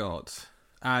my God.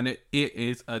 And it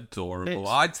is adorable.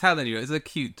 I'm telling you, it's a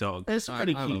cute dog. It's a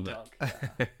pretty cute dog.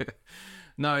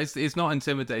 No, it's not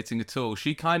intimidating at all.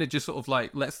 She kind of just sort of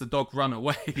lets the dog run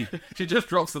away. She just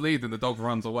drops the lead and the dog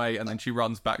runs away, and then she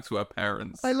runs back to her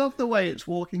parents. I love the way it's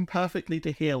walking perfectly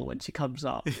to heel when she comes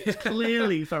up. It's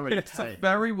clearly very It's a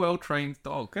very well-trained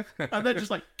dog. And they're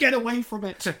just get away from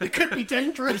it. It could be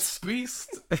dangerous.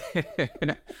 Beast.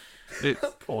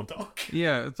 Poor dog.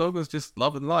 Yeah, the dog was just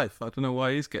loving life. I don't know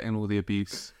why he's getting all the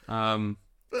abuse.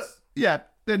 Yeah,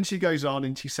 then she goes on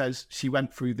and she says she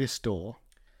went through this door.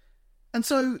 And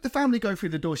so the family go through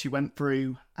the door she went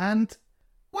through, and,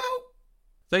 well,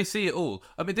 they see it all.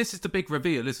 I mean, this is the big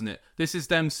reveal, isn't it? This is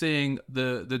them seeing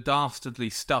the dastardly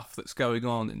stuff that's going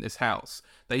on in this house.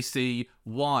 They see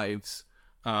wives.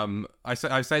 I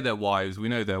say they're wives. We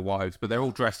know they're wives, but they're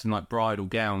all dressed in bridal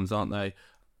gowns, aren't they?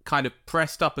 Kind of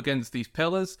pressed up against these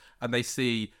pillars, and they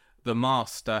see the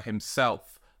master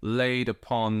himself laid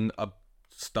upon a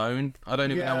stone. I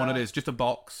don't even know what it is. Just a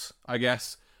box, I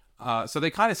guess. So they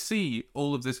kind of see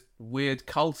all of this weird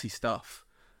culty stuff.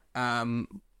 And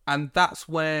that's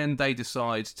when they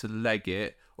decide to leg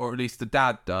it, or at least the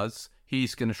dad does.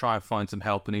 He's going to try and find some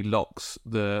help, and he locks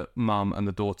the mum and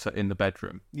the daughter in the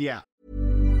bedroom. Yeah.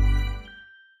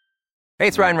 Hey,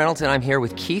 it's Ryan Reynolds, and I'm here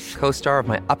with Keith, co-star of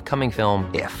my upcoming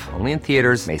film, If, only in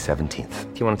theaters May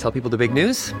 17th. Do you want to tell people the big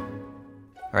news?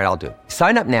 All right, I'll do it.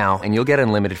 Sign up now and you'll get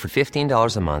unlimited for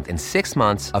 $15 a month and 6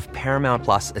 months of Paramount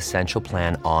Plus Essential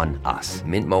Plan on us.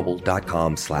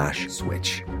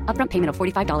 MintMobile.com/switch. Upfront payment of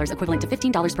 $45 equivalent to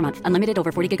 $15 per month. Unlimited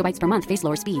over 40 gigabytes per month. Face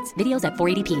lower speeds. Videos at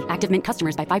 480p. Active Mint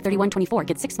customers by 531.24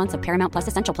 get 6 months of Paramount Plus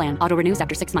Essential Plan. Auto renews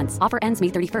after 6 months. Offer ends May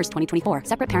 31st, 2024.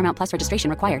 Separate Paramount Plus registration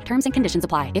required. Terms and conditions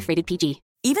apply if rated PG.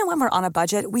 Even when we're on a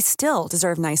budget, we still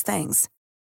deserve nice things.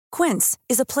 Quince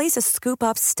is a place to scoop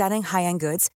up stunning high-end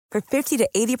goods for 50 to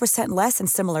 80% less than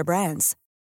similar brands.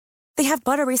 They have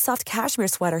buttery soft cashmere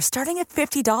sweaters starting at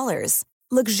 $50,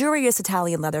 luxurious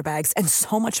Italian leather bags, and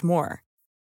so much more.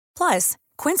 Plus,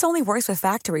 Quince only works with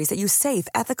factories that use safe,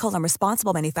 ethical, and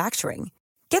responsible manufacturing.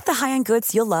 Get the high-end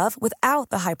goods you'll love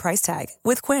without the high price tag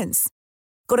with Quince.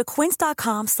 Go to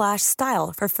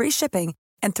quince.com/style for free shipping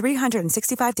and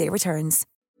 365-day returns.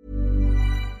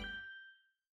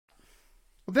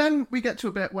 Then we get to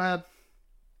a bit where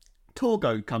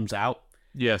Torgo comes out.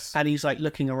 Yes. And he's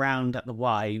looking around at the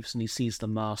wives and he sees the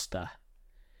master.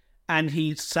 And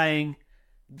he's saying,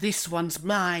 this one's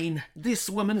mine, this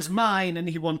woman's mine. And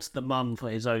he wants the mum for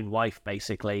his own wife,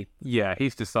 basically. Yeah,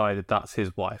 he's decided that's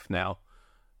his wife now.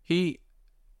 He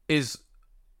is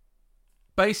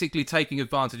basically taking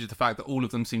advantage of the fact that all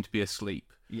of them seem to be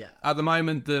asleep. Yeah. At the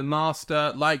moment, the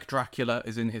master, like Dracula,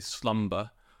 is in his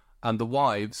slumber. And the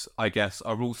wives, I guess,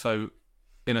 are also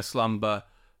in a slumber.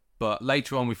 But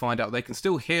later on, we find out they can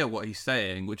still hear what he's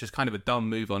saying, which is kind of a dumb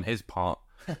move on his part.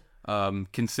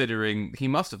 considering he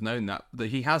must have known that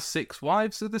he has 6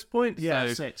 wives at this point. Yeah,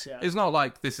 so 6, yeah. It's not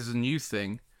like this is a new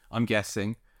thing, I'm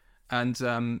guessing. And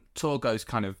Torgo's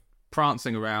kind of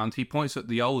prancing around. He points at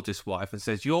the oldest wife and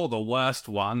says, "You're the worst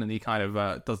one," and he kind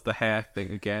of does the hair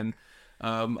thing again.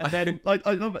 And then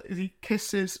I love it. He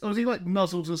kisses, or he like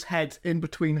nuzzles his head in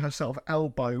between her sort of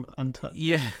elbow and her.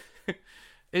 Yeah,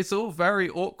 it's all very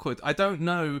awkward. I don't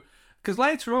know, because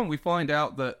later on we find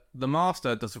out that the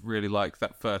master doesn't really like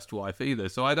that first wife either.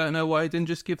 So I don't know why he didn't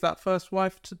just give that first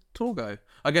wife to Torgo.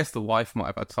 I guess the wife might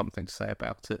have had something to say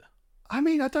about it. I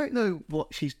mean, I don't know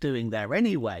what she's doing there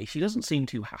anyway. She doesn't seem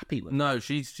too happy with it. No,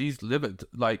 she's livid.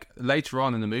 Like, later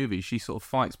on in the movie, she sort of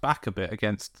fights back a bit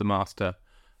against the master.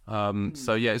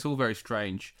 So yeah, it's all very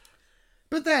strange.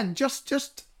 But then, just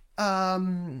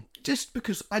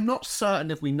because I'm not certain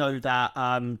if we know that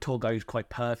Torgo's quite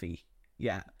pervy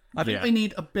yet. I think we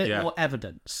need a bit more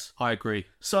evidence. I agree.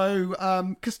 So,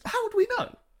 because how would we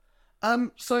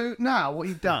know? So now what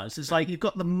he does is, like, you've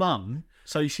got the mum,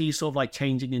 so she's sort of like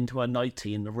changing into a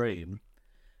nightie in the room.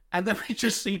 And then we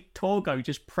just see Torgo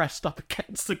just pressed up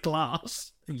against the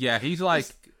glass. Yeah, he's like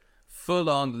full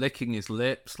on licking his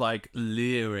lips, like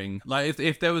leering. Like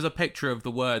if there was a picture of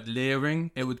the word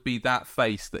leering, it would be that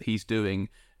face that he's doing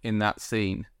in that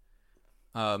scene.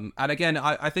 And again,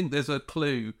 I think there's a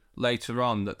clue later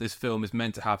on that this film is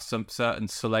meant to have some certain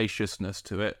salaciousness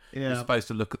to it. Yeah. You're supposed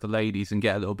to look at the ladies and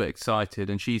get a little bit excited,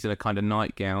 and she's in a kind of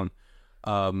nightgown.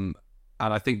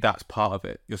 And I think that's part of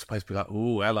it. You're supposed to be like,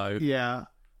 "Oh, hello." Yeah.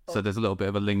 So there's a little bit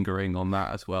of a lingering on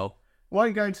that as well.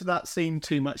 Won't go into that scene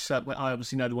too much, so I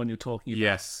obviously know the one you're talking about.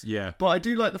 Yes, yeah. But I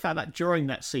do like the fact that during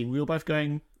that scene, we were both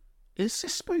going, is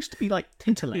this supposed to be like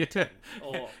titillating?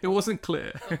 Yeah. It wasn't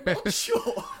clear. I'm not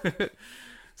sure.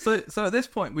 So at this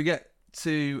point, we get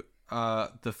to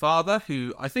the father,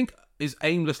 who I think is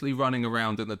aimlessly running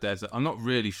around in the desert. I'm not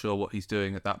really sure what he's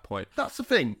doing at that point. That's the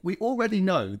thing. We already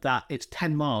know that it's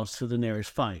 10 miles to the nearest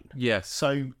phone. Yes.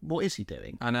 So what is he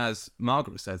doing? And as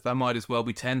Margaret says, that might as well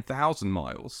be 10,000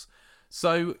 miles.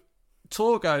 So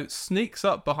Torgo sneaks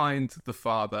up behind the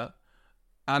father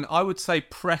and I would say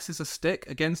presses a stick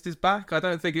against his back. I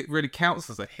don't think it really counts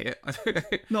as a hit.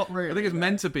 Not really. I think it's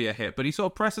meant to be a hit, but he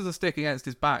sort of presses a stick against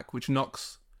his back, which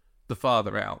knocks the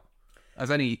father out,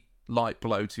 as any light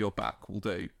blow to your back will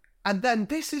do. And then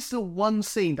this is the one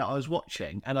scene that I was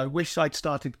watching, and I wish I'd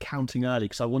started counting early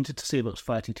because I wanted to see if it was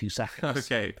 32 seconds.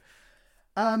 Okay.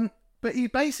 But he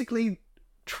basically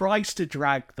tries to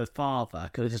drag the father,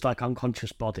 because it's like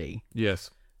unconscious body, Yes.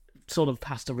 sort of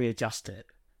has to readjust it.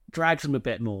 Drags him a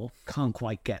bit more, can't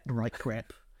quite get the right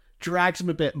grip. Drags him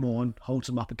a bit more and holds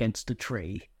him up against a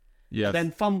tree. Yes.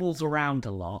 Then fumbles around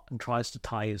a lot and tries to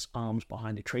tie his arms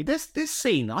behind a tree. This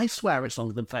scene, I swear it's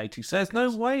longer than 32 seconds.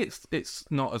 There's no way it's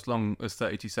not as long as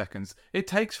 32 seconds. It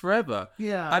takes forever.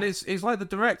 Yeah. And it's like the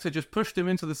director just pushed him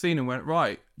into the scene and went,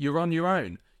 right, you're on your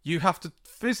own. You have to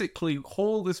physically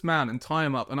haul this man and tie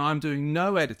him up, and I'm doing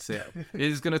no editing. It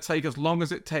is going to take as long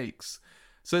as it takes.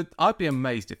 So I'd be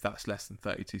amazed if that's less than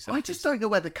 32 seconds. I just don't know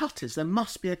where the cut is. There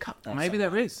must be a cut there. Maybe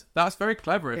there is. That's very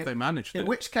clever if they managed it. In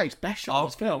which case, best shot of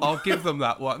this film. I'll give them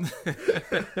that one.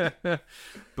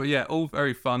 But yeah, all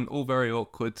very fun, all very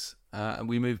awkward. And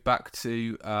we move back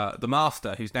to the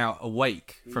master, who's now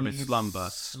awake from his slumber.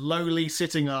 Slowly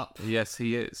sitting up. Yes,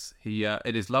 he is. He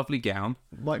in his lovely gown.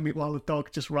 Like me, while the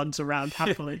dog just runs around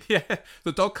happily. Yeah,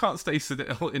 the dog can't stay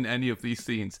still in any of these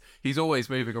scenes. He's always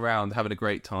moving around, having a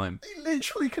great time. He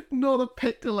literally could not have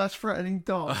picked a less threatening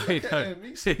dog. I know.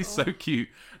 He's so cute.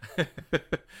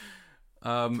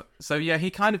 So yeah, he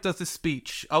kind of does this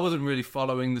speech. I wasn't really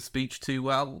following the speech too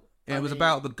well. It was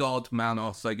about the god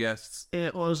Manos, I guess.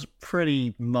 It was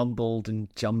pretty mumbled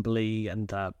and jumbly,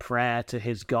 and prayer to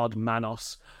his god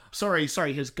Manos. Sorry,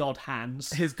 his god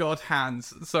Hands. His god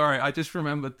Hands. Sorry, I just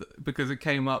remembered because it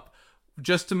came up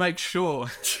just to make sure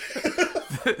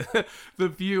the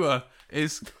viewer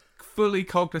is fully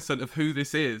cognizant of who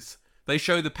this is. They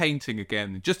show the painting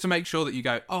again, just to make sure that you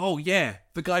go, oh yeah,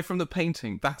 the guy from the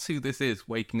painting, that's who this is,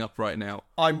 waking up right now.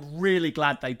 I'm really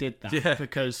glad they did that, Yeah,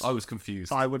 because I was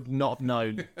confused. I would not have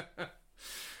known.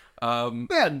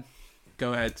 Ben,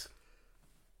 go ahead.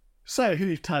 So,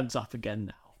 who turns up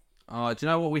again now? Do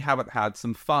you know what we haven't had?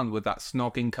 Some fun with that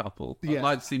snogging couple. Yeah. I'd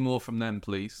like to see more from them,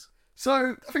 please.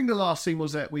 So, I think the last scene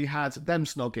was that we had them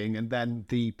snogging, and then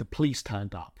the police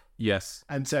turned up. Yes.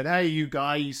 And said, hey, you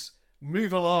guys,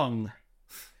 move along.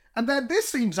 And then this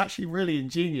seems actually really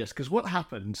ingenious, because what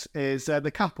happens is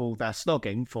the couple, they're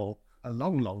snogging for a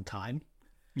long, long time.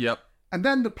 Yep. And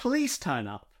then the police turn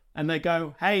up and they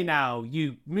go, hey now,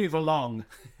 you move along.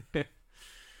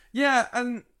 Yeah,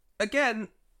 and again,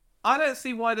 I don't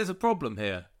see why there's a problem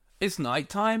here. It's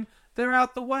nighttime. They're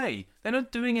out the way. They're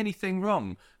not doing anything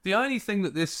wrong. The only thing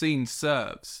that this scene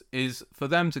serves is for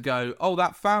them to go, oh,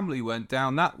 that family went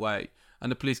down that way.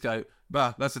 And the police go,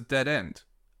 bah, that's a dead end.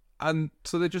 And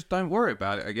so they just don't worry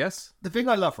about it, I guess. The thing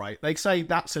I love, right, they say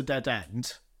that's a dead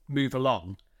end, move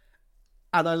along.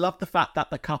 And I love the fact that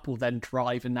the couple then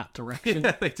drive in that direction.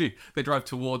 Yeah, they do. They drive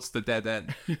towards the dead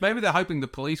end. Maybe they're hoping the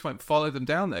police won't follow them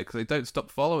down there because they don't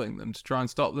stop following them to try and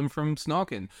stop them from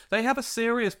snogging. They have a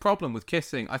serious problem with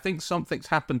kissing. I think something's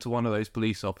happened to one of those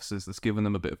police officers that's given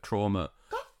them a bit of trauma.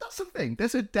 That's the thing.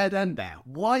 There's a dead end there.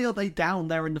 Why are they down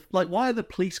there why are the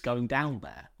police going down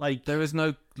there? Like, there is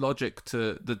no logic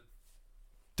to the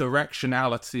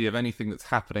directionality of anything that's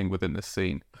happening within this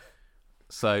scene.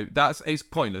 So it's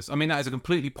pointless. I mean, that is a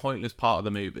completely pointless part of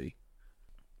the movie.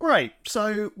 Right,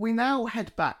 so we now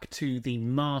head back to the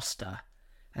master,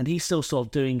 and he's still sort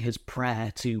of doing his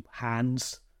prayer to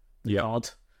Hans, the god.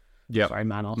 Yeah. Sorry,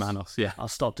 Manos. Manos, yeah. I'll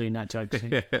stop doing that joke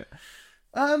soon.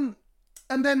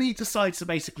 And then he decides to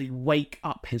basically wake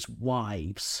up his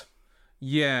wives.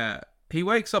 Yeah, he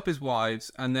wakes up his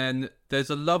wives, and then there's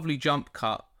a lovely jump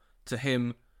cut to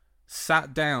him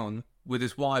sat down with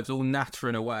his wives all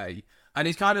nattering away. And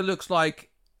he kind of looks like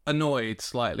annoyed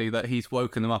slightly that he's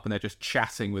woken them up and they're just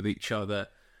chatting with each other.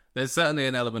 There's certainly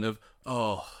an element of,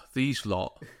 oh, these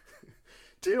lot.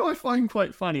 Do you know what I find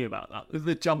quite funny about that? With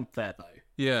the jump there, though.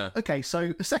 Yeah. Okay,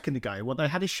 so a second ago, they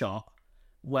had a shot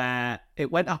where it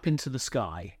went up into the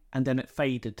sky and then it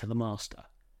faded to the master.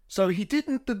 So he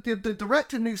didn't, the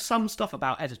director knew some stuff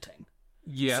about editing.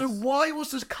 Yes. So why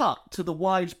was this cut to the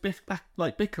wives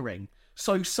bickering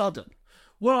so sudden?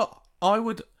 Well, I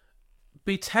would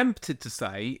be tempted to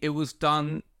say it was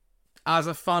done as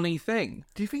a funny thing.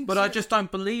 Do you think But so? I just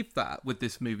don't believe that with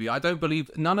this movie. I don't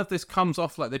believe none of this comes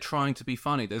off like they're trying to be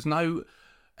funny.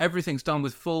 Everything's done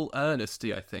with full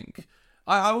earnesty, I think.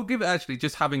 I will give it, actually,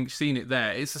 just having seen it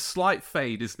there, it's a slight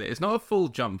fade, isn't it? It's not a full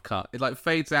jump cut. It like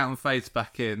fades out and fades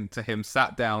back in to him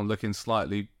sat down looking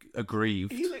slightly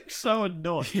aggrieved. He looks so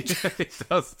annoyed. He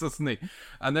does, doesn't he?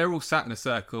 And they're all sat in a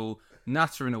circle,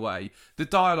 nattering away. The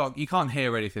dialogue, you can't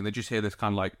hear anything. They just hear this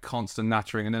kind of like constant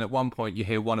nattering. And then at one point you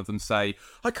hear one of them say,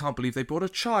 I can't believe they brought a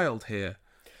child here.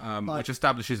 Which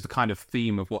establishes the kind of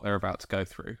theme of what they're about to go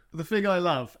through. The thing I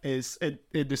love is in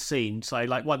the scene, so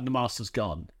like when the master's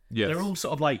gone, yes, they're all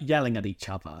sort of like yelling at each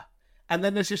other. And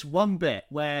then there's just one bit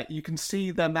where you can see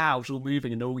their mouths all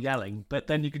moving and all yelling, but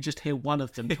then you can just hear one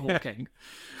of them talking.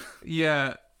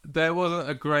 Yeah, there wasn't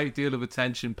a great deal of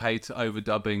attention paid to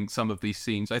overdubbing some of these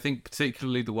scenes. I think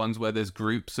particularly the ones where there's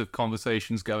groups of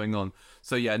conversations going on.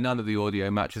 So yeah, none of the audio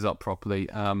matches up properly,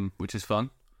 which is fun.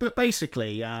 But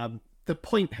basically, the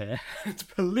point here,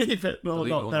 believe it or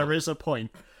not, there is a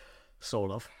point,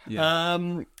 sort of,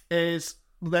 is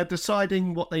they're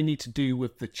deciding what they need to do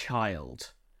with the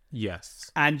child. Yes.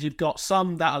 And you've got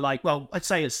some that are like, well, I'd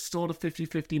say it's sort of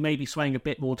 50-50, maybe swaying a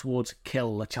bit more towards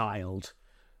kill the child.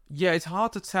 Yeah, it's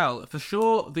hard to tell. For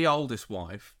sure, the oldest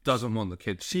wife doesn't want the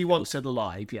kids. She wants it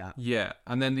alive, yeah. Yeah,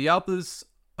 and then the others,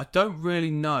 I don't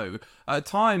really know. At a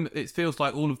time, it feels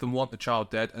like all of them want the child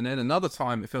dead, and then another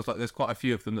time, it feels like there's quite a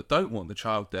few of them that don't want the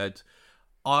child dead.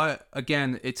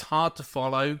 Again, it's hard to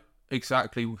follow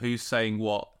exactly who's saying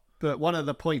what. But one of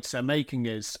the points they're making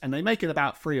is, and they make it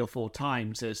about 3 or 4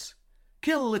 times, is,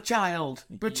 kill the child,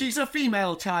 but she's a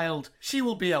female child. She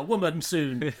will be a woman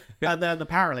soon. And then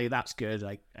apparently that's good,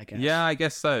 I guess. Yeah, I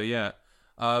guess so, yeah.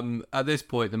 At this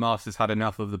point, the master's had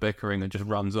enough of the bickering and just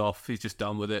runs off. He's just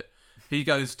done with it. He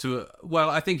goes to,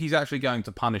 I think he's actually going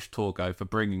to punish Torgo for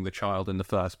bringing the child in the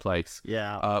first place.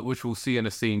 Yeah. Which we'll see in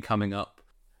a scene coming up.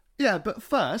 Yeah, but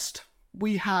first,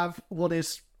 we have what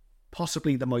is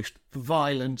possibly the most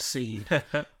violent scene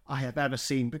I have ever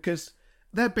seen, because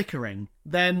they're bickering.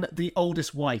 Then the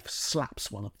oldest wife slaps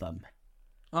one of them.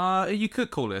 You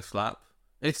could call it a slap.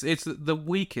 It's the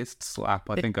weakest slap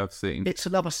I think I've seen. It's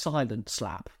another silent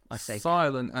slap, I think.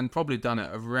 Silent, and probably done it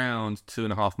around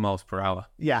 2.5 miles per hour.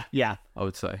 Yeah. I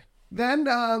would say. Then,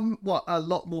 a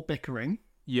lot more bickering.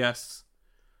 Yes.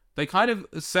 They kind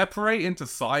of separate into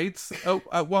sides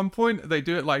at one point. They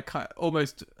do it like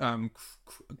almost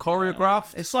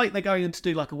choreographed. It's like they're going in to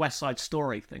do like a West Side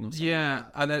Story thing or something. Yeah,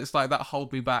 and then it's like that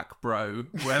hold me back, bro,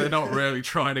 where they're not really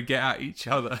trying to get at each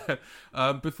other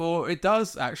before it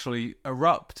does actually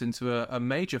erupt into a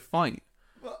major fight.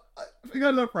 Well, I think I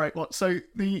look right. So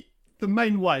the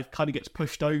main wife kind of gets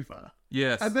pushed over.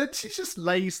 Yes. And then she just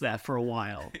lays there for a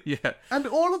while. Yeah. And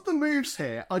all of the moves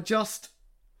here are just...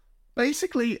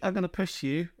 basically, I'm going to push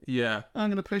you. Yeah. I'm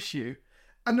going to push you.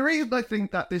 And the reason I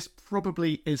think that this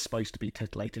probably is supposed to be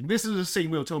titillating, this is a scene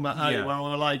we were talking about earlier where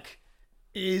we're like,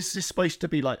 is this supposed to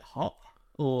be like hot?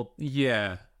 Or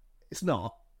Yeah. it's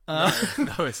not. No,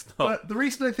 it's not. But the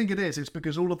reason I think it is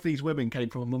because all of these women came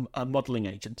from a modelling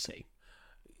agency.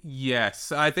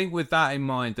 Yes, I think with that in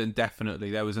mind, then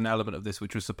definitely there was an element of this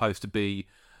which was supposed to be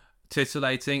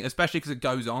titillating, especially because it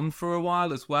goes on for a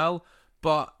while as well.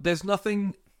 But there's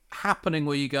nothing happening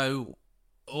where you go,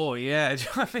 oh yeah, do you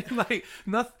know what I mean?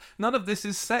 Like, none of this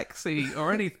is sexy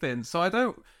or anything. So I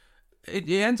don't. It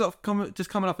ends up just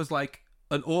coming up as like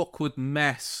an awkward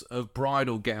mess of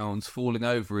bridal gowns falling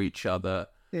over each other.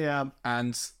 Yeah,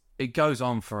 and it goes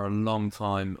on for a long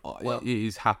time. Well, it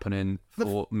is happening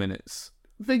for minutes.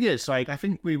 The thing is, like, I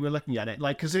think we were looking at it,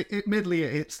 like, because admittedly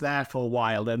it's there for a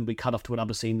while, then we cut off to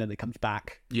another scene, then it comes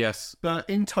back. Yes. But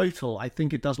in total, I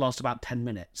think it does last about 10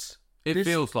 minutes. It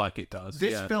feels like it does.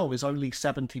 This film is only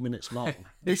 70 minutes long.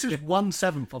 This is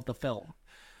 1/7 of the film.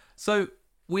 So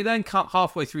we then cut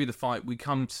halfway through the fight. We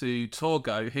come to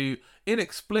Torgo, who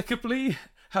inexplicably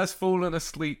has fallen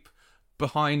asleep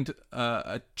behind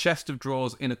a chest of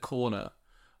drawers in a corner.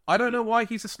 I don't know why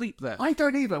he's asleep there. I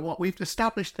don't either. What we've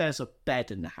established, there's a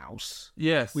bed in the house.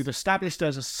 Yes. We've established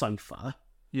there's a sofa.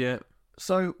 Yeah.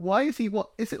 So why is he?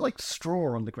 What is it like?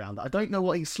 Straw on the ground? I don't know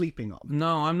what he's sleeping on.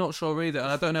 No, I'm not sure either.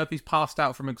 And I don't know if he's passed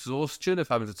out from exhaustion, if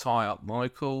having to tie up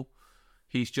Michael.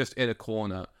 He's just in a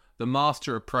corner. The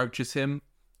master approaches him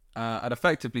and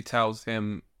effectively tells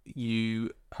him,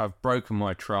 "You have broken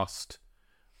my trust."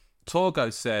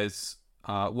 Torgo says,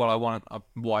 "Well, I want a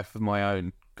wife of my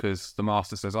own." Because the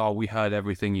master says, "Oh, we heard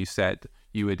everything you said,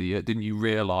 you idiot. Didn't you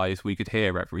realise we could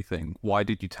hear everything? Why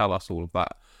did you tell us all of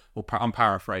that?" Well, I'm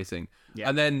paraphrasing. Yeah.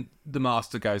 And then the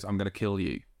master goes, "I'm going to kill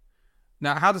you."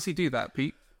 Now, how does he do that,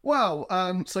 Pete? Well,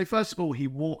 so first of all, he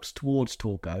walks towards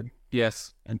Torgo.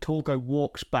 Yes. And Torgo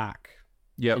walks back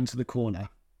into the corner.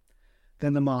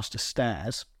 Then the master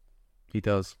stares. He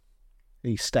does.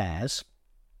 He stares.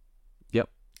 Yep.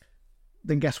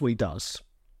 Then guess what he does?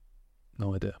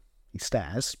 No idea. He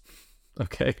stares.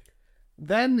 Okay.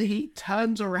 Then he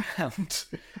turns around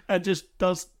and just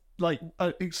does, like,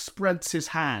 he spreads his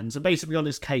hands. And basically on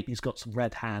his cape, he's got some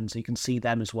red hands. You can see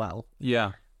them as well.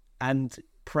 Yeah. And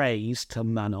prays to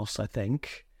Manos, I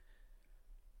think.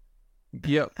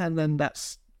 Yep. And then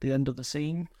that's the end of the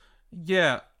scene.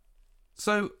 Yeah.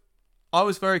 So I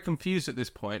was very confused at this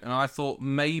point, and I thought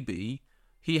maybe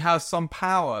he has some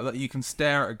power that you can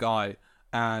stare at a guy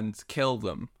and kill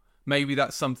them. Maybe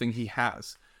that's something he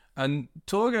has. And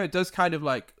Torgo does kind of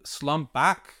like slump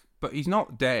back, but he's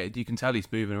not dead. You can tell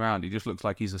he's moving around. He just looks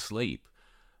like he's asleep.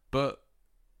 But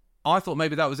I thought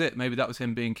maybe that was it. Maybe that was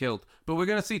him being killed. But we're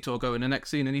going to see Torgo in the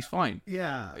next scene and he's fine.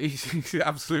 Yeah. He's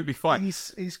absolutely fine.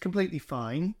 He's completely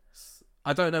fine.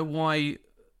 I don't know why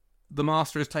the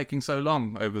master is taking so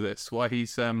long over this. Why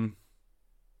he's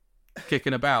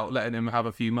kicking about, letting him have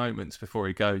a few moments before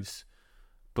he goes.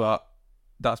 But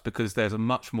that's because there's a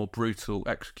much more brutal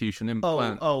execution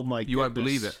implant. Oh my goodness. You won't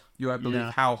believe it. You won't believe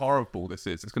how horrible this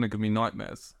is. It's going to give me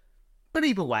nightmares. But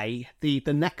either way, the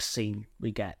next scene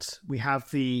we have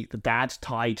the dad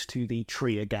tied to the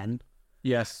tree again.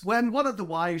 Yes. When one of the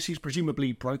wives, who's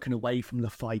presumably broken away from the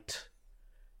fight,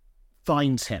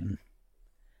 finds him.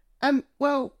 And,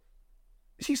 well,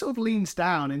 she sort of leans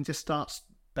down and just starts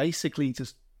basically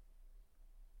just,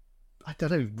 I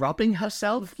don't know, rubbing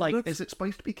herself? Like, is it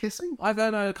supposed to be kissing? I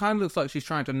don't know. It kind of looks like she's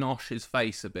trying to nosh his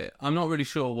face a bit. I'm not really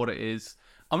sure what it is.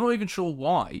 I'm not even sure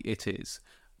why it is.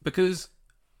 Because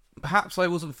perhaps I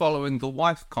wasn't following the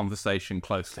wife conversation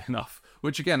closely enough.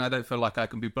 Which, again, I don't feel like I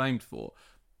can be blamed for.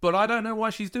 But I don't know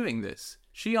why she's doing this.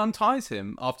 She unties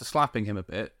him after slapping him a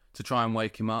bit to try and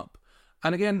wake him up.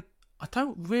 And again, I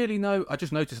don't really know. I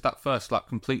just noticed that first slap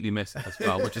completely missed as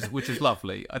well, which is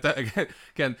lovely. I don't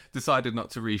again decided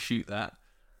not to reshoot that.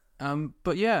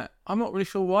 But yeah, I'm not really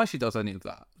sure why she does any of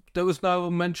that. There was no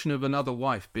mention of another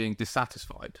wife being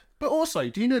dissatisfied. But also,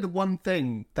 do you know the one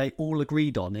thing they all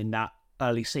agreed on in that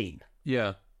early scene?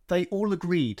 Yeah. They all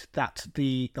agreed that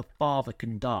the father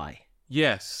can die.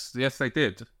 Yes, they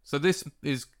did. So this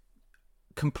is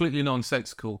completely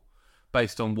nonsensical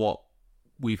based on what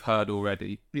we've heard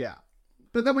already. Yeah.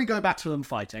 But then we go back to them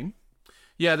fighting.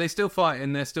 Yeah, they still fight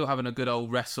and they're still having a good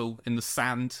old wrestle in the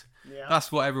sand. Yeah.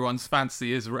 That's what everyone's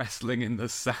fancy is, wrestling in the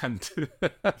sand.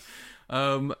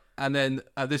 And then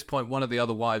at this point, one of the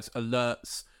other wives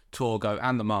alerts Torgo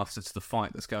and the master to the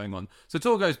fight that's going on. So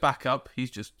Torgo's back up.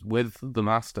 He's just with the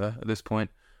master at this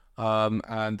point.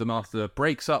 And the master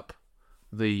breaks up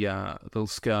the little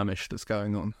skirmish that's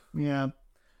going on. Yeah.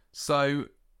 So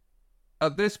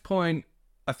at this point,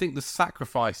 I think the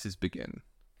sacrifices begin.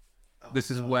 This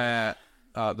is where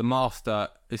the master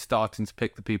is starting to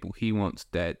pick the people he wants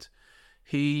dead.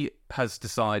 He has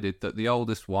decided that the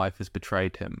oldest wife has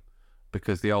betrayed him,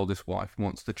 because the oldest wife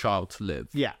wants the child to live.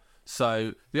 Yeah.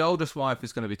 So the oldest wife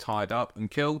is going to be tied up and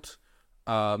killed.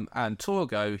 And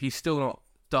Torgo, he's still not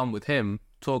done with him.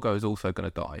 Torgo is also going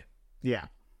to die. Yeah.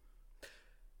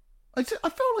 I feel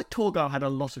like Torgo had a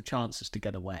lot of chances to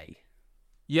get away.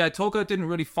 Yeah, Torgo didn't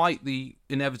really fight the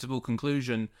inevitable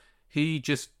conclusion. He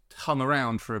just hung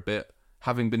around for a bit,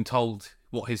 having been told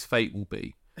what his fate will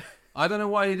be. I don't know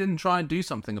why he didn't try and do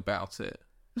something about it.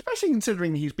 Especially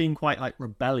considering he's been quite, like,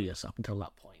 rebellious up until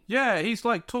that point. Yeah, he's,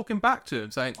 like, talking back to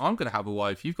him, saying, I'm going to have a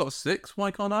wife. You've got 6.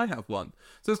 Why can't I have one?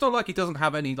 So it's not like he doesn't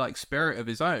have any, like, spirit of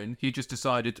his own. He just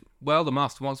decided, well, the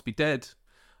master wants me dead.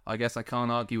 I guess I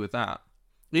can't argue with that.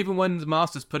 Even when the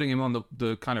master's putting him on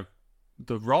the kind of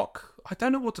the rock, I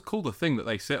don't know what to call the thing that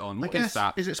they sit on. What is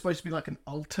that? Is it supposed to be like an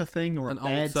altar thing or a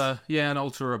bed? Altar? Yeah, an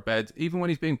altar or a bed. Even when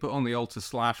he's being put on the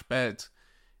altar/bed,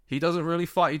 he doesn't really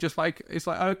fight. He just like, it's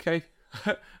like, okay,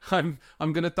 I'm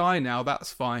gonna die now.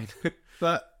 That's fine.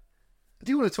 But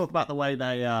do you want to talk about the way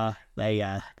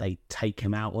they take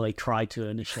him out, or they try to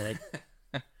initially?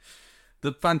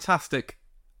 The fantastic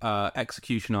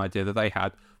execution idea that they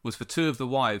had was for 2 of the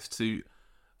wives to,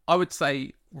 I would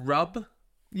say, rub.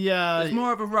 Yeah. It's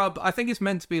more of a rub. I think it's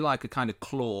meant to be like a kind of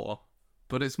claw,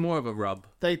 but it's more of a rub.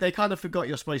 They kind of forgot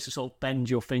you're supposed to sort of bend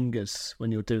your fingers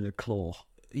when you're doing a claw.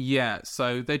 Yeah,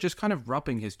 so they're just kind of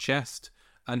rubbing his chest,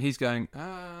 and he's going,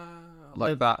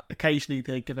 like that. Occasionally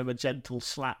they give him a gentle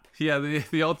slap. Yeah,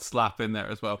 the odd slap in there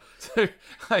as well. So,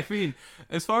 I mean,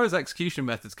 as far as execution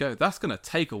methods go, that's going to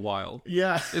take a while.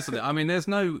 Yeah. Isn't it? I mean, there's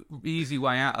no easy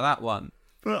way out of that one.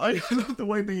 But I love the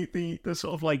way the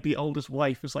sort of like the oldest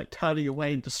wife is like turning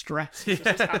away in distress.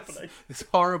 Yes, this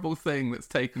horrible thing that's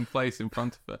taken place in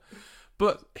front of her.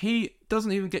 But he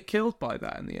doesn't even get killed by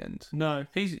that in the end. No.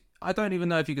 I don't even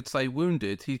know if you could say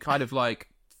wounded. He kind of like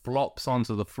flops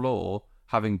onto the floor,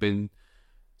 having been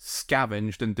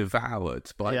scavenged and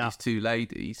devoured by these 2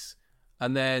 ladies.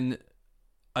 And then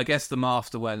I guess the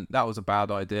master went, that was a bad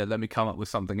idea. Let me come up with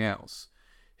something else.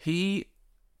 He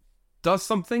does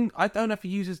something. I don't know if he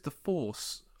uses the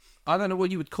force. I don't know what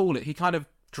you would call it. He kind of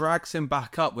drags him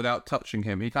back up without touching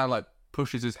him. He kind of like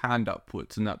pushes his hand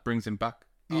upwards, and that brings him back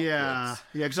upwards. Yeah,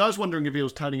 because I was wondering if he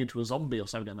was turning into a zombie or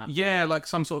something like that. Yeah, like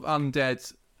some sort of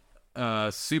undead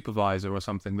supervisor or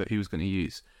something that he was going to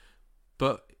use.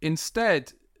 But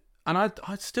instead, and I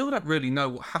still don't really know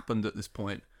what happened at this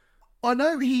point. I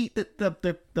know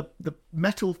the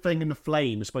metal thing in the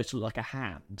flame is supposed to look like a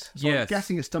hand. So yes. I'm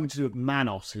guessing it's something to do with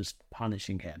Manos who's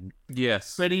punishing him.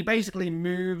 Yes. But he basically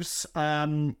moves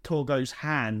Torgo's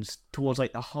hands towards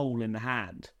like the hole in the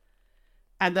hand.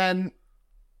 And then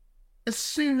as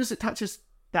soon as it touches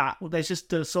that, well, there's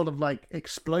just a sort of like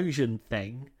explosion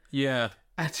thing. Yeah.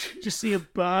 And you just see a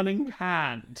burning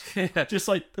hand. Yeah. Just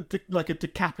like a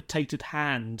decapitated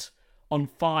hand on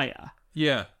fire.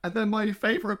 Yeah. And then my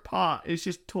favourite part is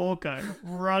just Torgo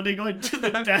running onto the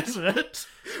desert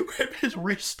with his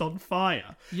wrist on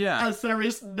fire. Yeah. As there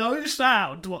is no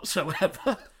sound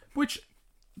whatsoever. Which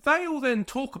they all then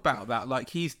talk about that like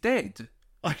he's dead.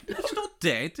 I know. He's not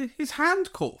dead. His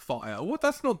hand caught fire. What?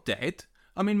 That's not dead.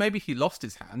 I mean, maybe he lost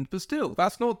his hand, but still,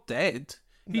 that's not dead.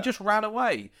 He just ran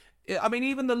away. I mean,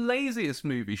 even the laziest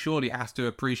movie surely has to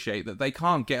appreciate that they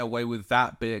can't get away with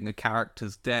that being a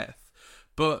character's death.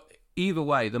 But either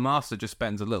way, the master just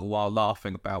spends a little while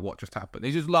laughing about what just happened.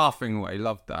 He's just laughing away.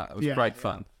 Loved that. It was great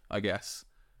fun, I guess.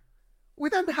 We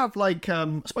then have, like,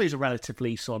 I suppose a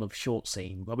relatively sort of short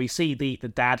scene where we see the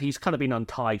dad. He's kind of been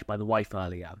untied by the wife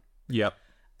earlier. Yep.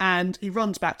 And he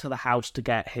runs back to the house to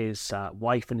get his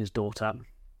wife and his daughter.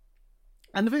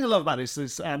 And the thing I love about this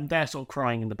is they're sort of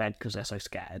crying in the bed because they're so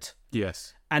scared.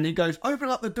 Yes. And he goes, open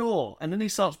up the door. And then he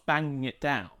starts banging it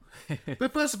down.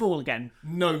 But first of all, again,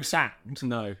 no sound.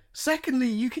 No. Secondly,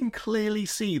 you can clearly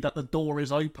see that the door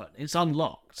is open. It's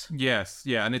unlocked. Yes,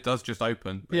 yeah, and it does just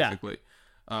open, basically.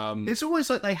 It's almost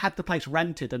like they had the place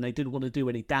rented and they didn't want to do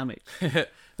any damage.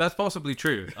 That's possibly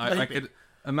true. I could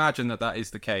imagine that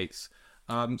is the case.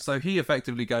 So he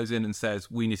effectively goes in and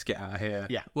says, we need to get out of here.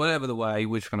 Yeah. Whatever the way,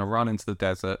 we're just going to run into the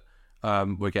desert.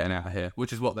 We're getting out of here,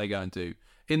 which is what they go and do.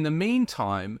 In the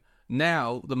meantime,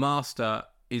 now the master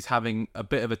is having a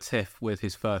bit of a tiff with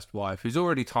his first wife, who's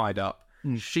already tied up.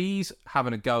 She's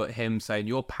having a go at him, saying,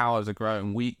 your powers are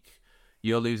growing weak.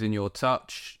 You're losing your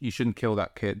touch. You shouldn't kill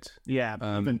that kid. Yeah,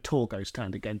 even Torgo's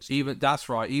turned against you. That's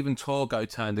right. Even Torgo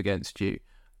turned against you.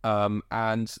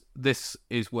 And this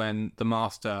is when the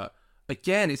master...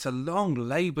 Again, it's a long,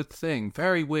 laboured thing.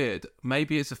 Very weird.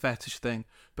 Maybe it's a fetish thing.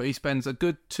 But he spends a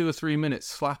good 2 or 3 minutes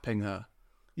slapping her.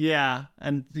 Yeah,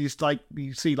 and he's like,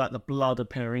 you see like the blood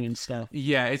appearing and stuff.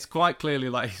 Yeah, it's quite clearly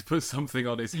like he's put something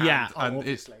on his hand, Yeah, and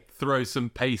obviously. it throws some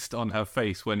paste on her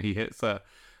face when he hits her.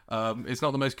 It's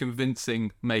not the most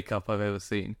convincing makeup I've ever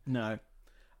seen. No.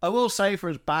 I will say, for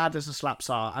as bad as the slaps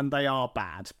are, and they are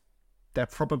bad, they're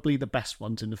probably the best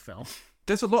ones in the film.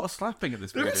 There's a lot of slapping in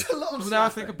this movie. There is a lot of Now I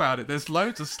slapping. think about it, there's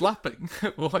loads of slapping.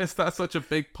 Why is that such a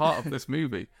big part of this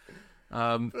movie?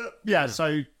 Yeah,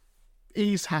 so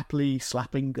he's happily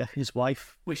slapping his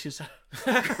wife, which is...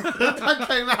 that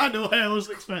came out the way I was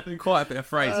expecting. Quite a bit of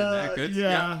phrasing there, good.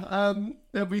 Yeah.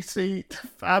 Then we see the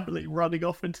family running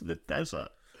off into the desert.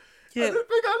 Yeah. And the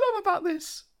thing I love about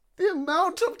this, the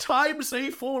amount of times they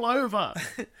fall over.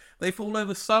 They fall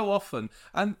over so often,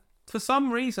 and for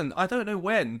some reason, I don't know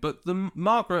when, but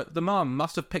Margaret, the mum,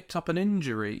 must have picked up an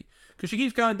injury, because she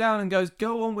keeps going down and goes,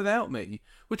 "Go on without me,"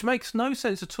 which makes no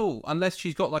sense at all, unless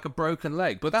she's got like a broken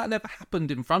leg. But that never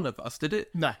happened in front of us, did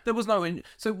it? No. There was no...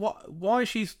 So why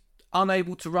she's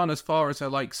unable to run as far as her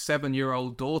like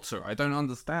 7-year-old daughter? I don't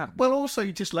understand. Well, also,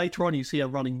 just later on, you see her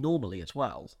running normally as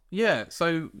well. Yeah,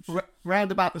 so...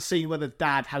 Round about the scene where the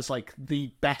dad has, like,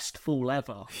 the best fall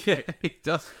ever. Yeah, he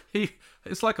does.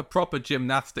 It's like a proper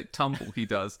gymnastic tumble he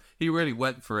does. He really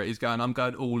went for it. He's going, I'm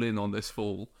going all in on this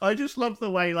fall. I just love the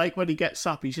way, like, when he gets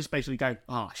up, he's just basically going,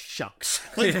 "Ah, shucks."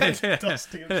 Like,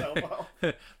 dusting himself off.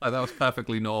 Like, that was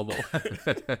perfectly normal.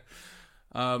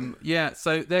 Yeah,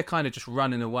 so they're kind of just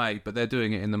running away, but they're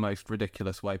doing it in the most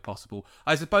ridiculous way possible.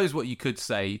 I suppose what you could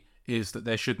say is that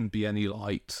there shouldn't be any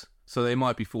light. So they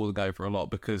might be falling over a lot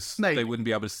because they wouldn't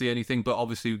be able to see anything, but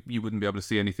obviously you wouldn't be able to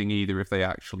see anything either if they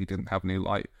actually didn't have any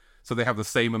light. So they have the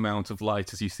same amount of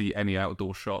light as you see any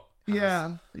outdoor shot.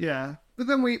 Yeah. But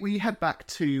then we head back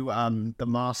to the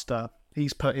master.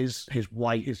 He's put his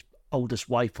oldest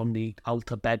wife on the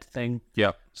altar bed thing.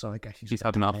 Yeah. So I guess He's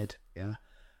had enough. Bed. Yeah.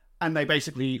 And they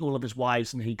basically, all of his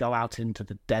wives and he go out into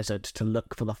the desert to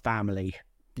look for the family.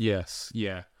 Yes,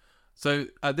 yeah. So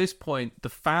at this point, the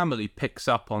family picks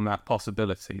up on that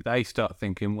possibility. They start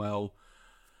thinking, well,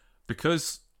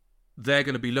 because they're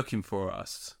going to be looking for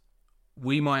us,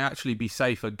 we might actually be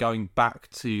safer going back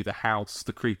to the house,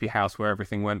 the creepy house where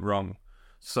everything went wrong.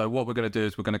 So what we're going to do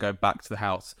is we're going to go back to the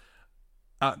house.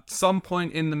 At some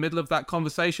point in the middle of that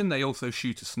conversation, they also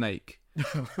shoot a snake.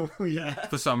 Yeah.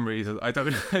 For some reason. I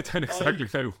don't exactly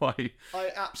know why. I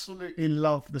absolutely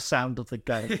love the sound of the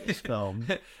gun in this film.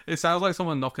 It sounds like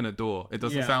someone knocking a door. It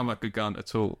doesn't sound like a gun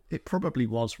at all. It probably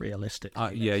was realistic.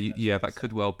 Yeah, that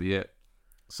could well be it.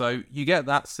 So you get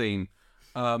that scene,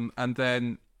 and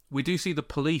then we do see the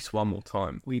police one more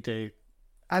time. We do.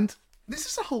 And this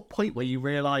is the whole point where you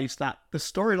realise that the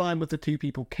storyline with the two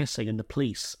people kissing and the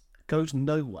police goes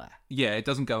nowhere. Yeah, it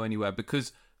doesn't go anywhere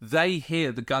because they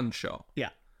hear the gunshot. Yeah.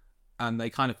 And they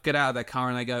kind of get out of their car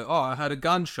and they go, "Oh, I heard a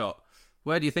gunshot.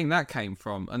 Where do you think that came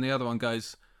from?" And the other one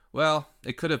goes, "Well,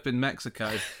 it could have been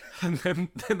Mexico." And then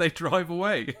they drive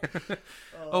away.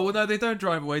 Oh, well, no, they don't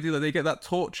drive away, do they? They get that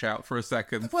torch out for a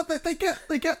second. Well, they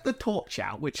get the torch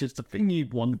out, which is the thing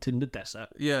you'd want in the desert.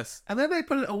 Yes. And then they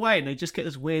put it away and they just get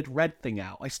this weird red thing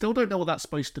out. I still don't know what that's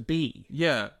supposed to be.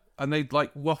 Yeah. And they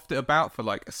like waft it about for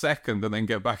like a second and then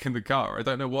get back in the car. I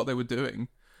don't know what they were doing.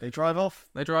 They drive off.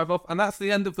 And that's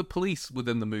the end of the police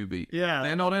within the movie. Yeah.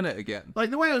 They're not in it again.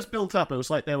 Like, the way it was built up, it was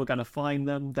like they were going to find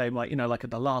them. They might, like at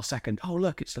the last second, "Oh,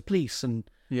 look, it's the police." And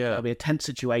there'll be a tense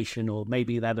situation, or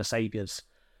maybe they're the saviours.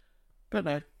 But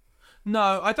no.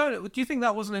 No, I don't. Do you think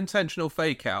that was an intentional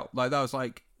fake out? Like, that was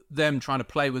like them trying to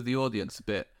play with the audience a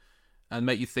bit and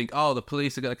make you think, oh, the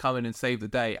police are going to come in and save the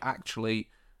day. Actually,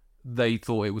 they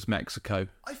thought it was Mexico.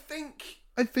 I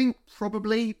think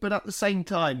probably, but at the same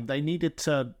time, they needed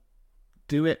to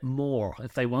do it more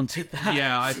if they wanted that.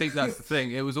 Yeah, I think that's the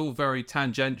thing. It was all very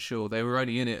tangential. They were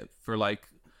only in it for like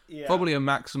probably a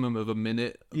maximum of a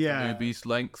minute of the movie's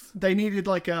length. They needed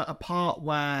like a part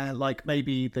where like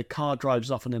maybe the car drives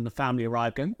off and then the family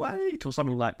arrive going, "Wait," or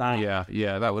something like that.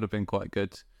 Yeah, that would have been quite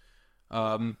good.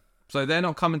 So they're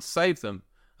not coming to save them.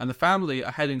 And the family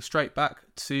are heading straight back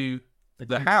to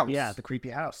the house. Yeah, the creepy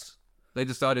house. They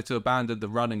decided to abandon the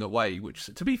running away, which,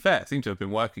 to be fair, seemed to have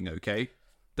been working okay.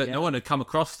 That no one had come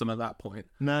across them at that point.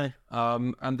 No.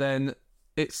 And then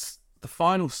it's the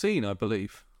final scene, I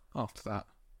believe, after that.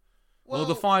 Well,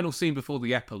 the final scene before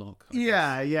the epilogue.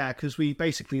 Yeah, because they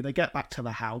get back to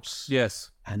the house.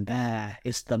 Yes. And there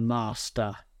is the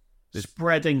master,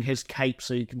 spreading his cape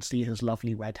so you can see his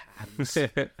lovely red hands.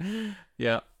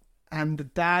 Yeah. And the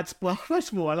dad, well,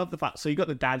 first of all, I love the fact, so you got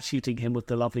the dad shooting him with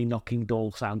the lovely knocking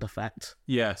door sound effect.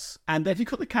 Yes. And then you've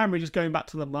got the camera just going back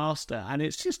to the master, and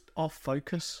it's just off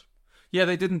focus. Yeah,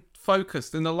 they didn't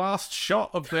focus. In the last shot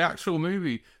of the actual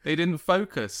movie, they didn't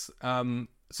focus.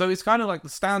 So it's kind of like the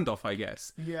standoff, I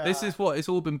guess. Yeah. This is what it's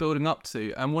all been building up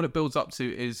to. And what it builds up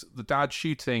to is the dad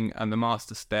shooting and the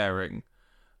master staring.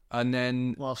 And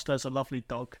then... Whilst there's a lovely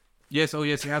dog. Yes, he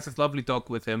has this lovely dog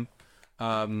with him.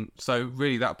 So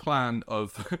really that plan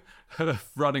of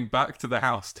running back to the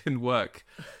house didn't work.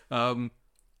 And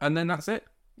then that's it.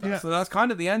 So that's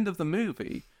kind of the end of the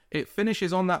movie. It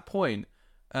finishes on that point,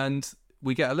 and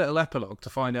we get a little epilogue to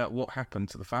find out what happened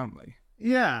to the family.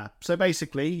 Yeah. So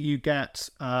basically, you get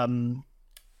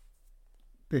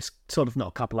this sort of, not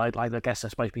a couple, I guess they're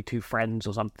supposed to be two friends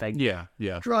or something. Yeah.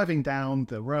 Driving down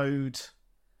the road.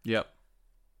 Yep.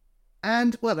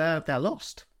 And, well, they're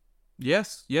lost.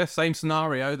 Yes, same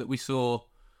scenario that we saw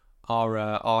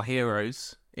our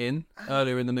heroes in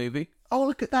earlier in the movie. Oh,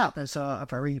 look at that. There's a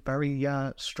very, very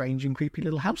strange and creepy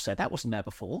little house there. That wasn't there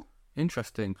before.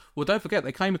 Interesting. Well, don't forget,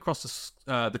 they came across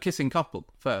the kissing couple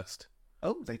first.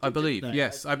 Oh, they did, I believe, didn't they?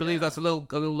 yes. I believe that's a little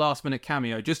last-minute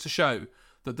cameo, just to show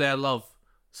that their love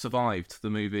survived the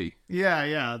movie.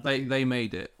 Yeah. They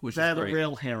made it, which they're is great. the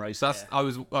real heroes. That's I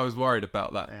was worried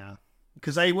about that. Yeah.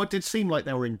 Because did seem like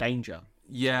they were in danger.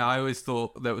 Yeah, I always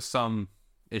thought there was some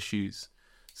issues.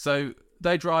 So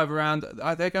they drive around.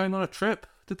 Are they going on a trip?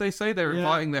 Did they say they're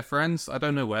inviting their friends? I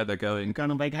don't know where they're going.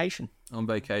 Going on vacation.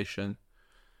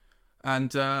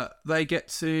 And they get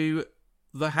to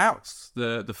the house,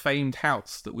 the famed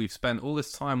house that we've spent all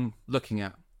this time looking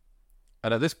at.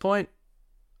 And at this point,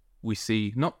 we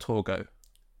see not Torgo,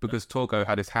 because Torgo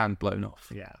had his hand blown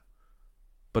off. Yeah.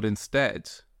 But instead...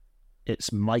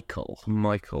 It's Michael.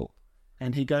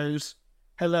 And he goes,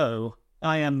 "Hello,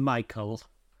 I am Michael."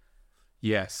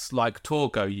 Yes, like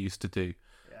Torgo used to do.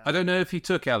 Yeah. I don't know if he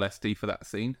took LSD for that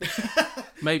scene.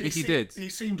 Maybe he did. He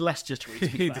seemed less jittery.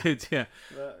 He did, yeah.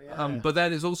 But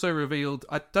then it's also revealed,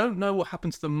 I don't know what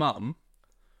happened to the mum,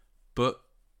 but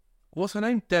what's her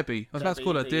name? Debbie. I was about to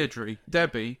call her Deirdre.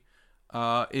 Debbie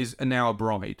is now a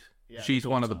bride. Yeah, she's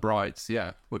one of the brides,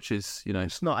 yeah, which is,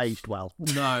 It's not aged well.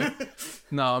 No,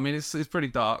 I mean, it's pretty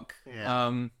dark.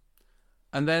 Yeah.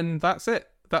 And then that's it.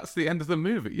 That's the end of the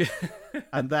movie.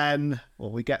 And then,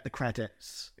 we get the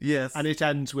credits. Yes. And it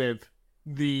ends with,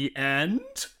 "The end?" ?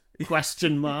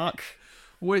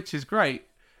 Which is great,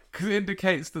 because it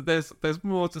indicates that there's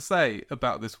more to say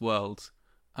about this world.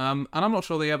 And I'm not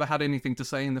sure they ever had anything to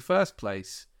say in the first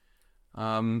place.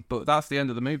 But that's the end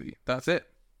of the movie. That's it.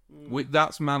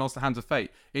 That's Manos, the Hands of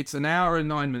Fate. It's an hour and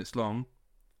 9 minutes long.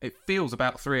 It feels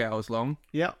about 3 hours long.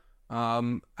 Yeah.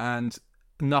 And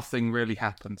nothing really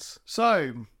happens.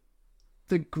 So,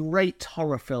 the great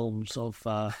horror films of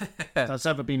that's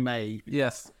ever been made.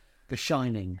 Yes. The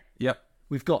Shining. Yep.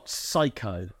 We've got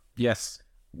Psycho. Yes.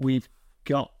 We've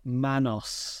got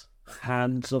Manos,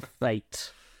 Hands of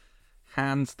Fate.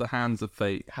 Hands, the Hands of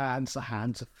Fate. Hands, the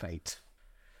Hands of Fate.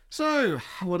 So,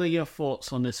 what are your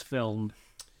thoughts on this film?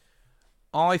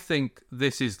 I think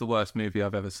this is the worst movie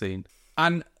I've ever seen.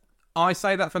 And I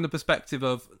say that from the perspective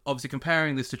of obviously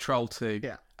comparing this to Troll 2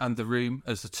 and The Room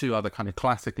as the two other kind of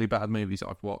classically bad movies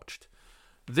I've watched.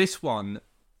 This one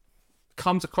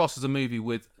comes across as a movie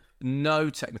with no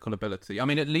technical ability. I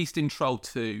mean, at least in Troll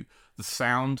 2, the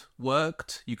sound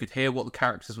worked. You could hear what the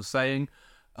characters were saying.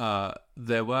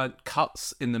 There weren't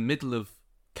cuts in the middle of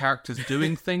characters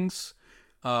doing things.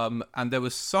 And there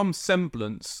was some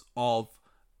semblance of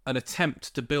an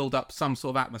attempt to build up some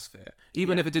sort of atmosphere,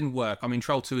 even if it didn't work. I mean,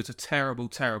 Troll 2 is a terrible,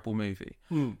 terrible movie.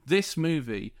 This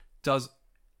movie does,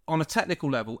 on a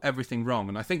technical level, everything wrong.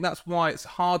 And I think that's why it's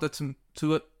harder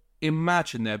to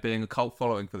imagine there being a cult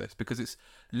following for this, because it's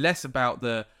less about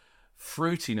the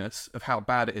fruitiness of how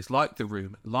bad it is, like The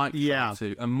Room, like Troll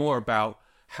 2, and more about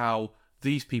how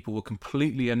these people were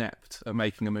completely inept at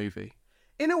making a movie.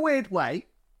 In a weird way,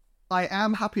 I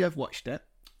am happy I've watched it.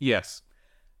 Yes.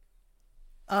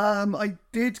 I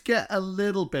did get a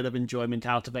little bit of enjoyment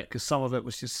out of it because some of it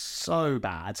was just so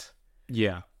bad.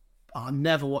 Yeah. I'm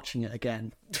never watching it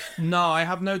again. No, I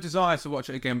have no desire to watch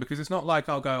it again, because it's not like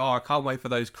I'll go, I can't wait for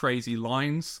those crazy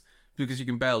lines, because you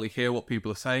can barely hear what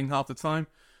people are saying half the time.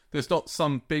 There's not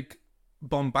some big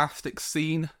bombastic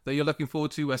scene that you're looking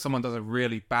forward to where someone does a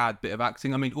really bad bit of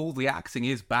acting. I mean, all the acting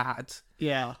is bad.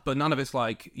 Yeah. But none of it's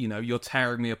like, you're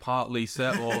tearing me apart,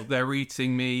 Lisa, or they're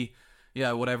eating me,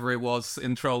 whatever it was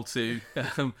in Troll 2.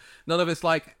 None of it's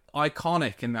like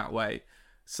iconic in that way.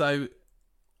 So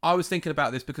I was thinking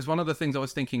about this because one of the things I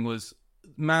was thinking was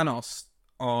Manos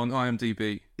on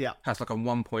IMDb has like a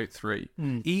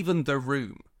 1.3. Even The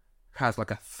Room has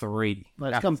like a 3.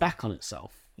 Well, it's come back on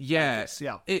itself. Yeah.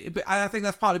 Yeah. But I think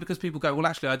that's partly because people go, well,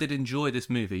 actually, I did enjoy this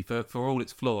movie for all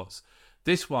its flaws.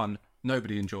 This one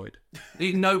nobody enjoyed.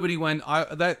 Nobody went,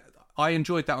 I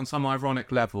enjoyed that on some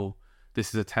ironic level.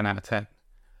 This is a 10 out of 10,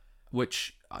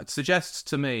 which suggests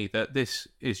to me that this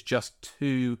is just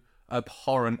too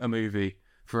abhorrent a movie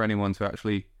for anyone to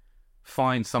actually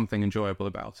find something enjoyable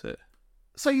about it.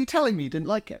 So you're telling me you didn't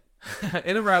like it?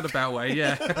 In a roundabout way,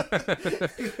 yeah.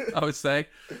 I would say.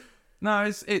 No,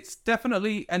 it's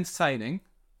definitely entertaining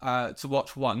to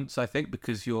watch once, I think,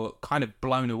 because you're kind of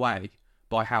blown away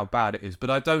by how bad it is. But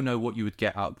I don't know what you would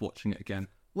get out of watching it again.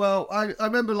 Well, I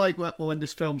remember like when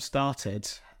this film started,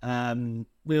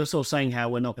 we were sort of saying how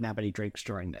we're not going to have any drinks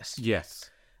during this. Yes.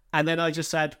 And then I just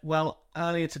said, well,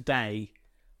 earlier today,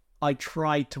 I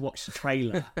tried to watch the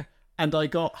trailer and I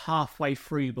got halfway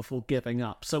through before giving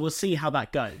up. So we'll see how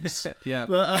that goes. Yeah.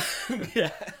 But,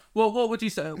 yeah. Well, what would you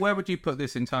say? Where would you put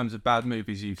this in terms of bad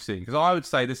movies you've seen? Because I would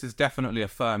say this is definitely a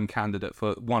firm candidate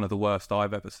for one of the worst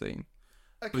I've ever seen.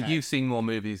 Okay. But you've seen more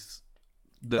movies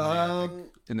than me, I think,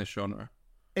 in this genre.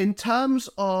 In terms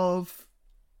of,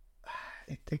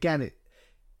 again,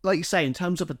 like you say, in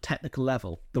terms of a technical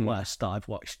level, the worst that I've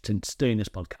watched since doing this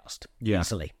podcast. Yeah.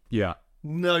 Easily. Yeah.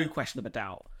 No question of a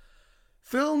doubt.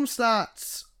 Films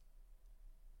that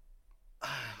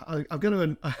I'm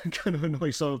going to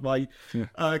annoy some of my,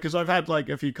 because I've had like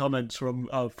a few comments from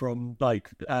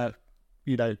like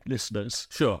listeners.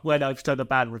 Sure. When I've done a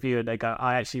bad review and they go,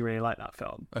 I actually really like that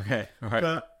film. Okay. All right.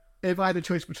 But if I had a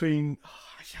choice between,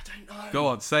 I don't know. Go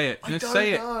on, say it. Just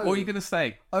say it. What are you going to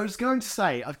say? I was going to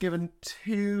say I've given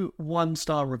 2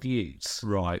 1-star reviews.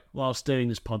 Right. Whilst doing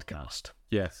this podcast.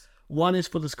 Yes. One is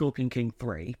for The Scorpion King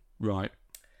 3. Right.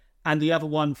 And the other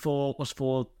one was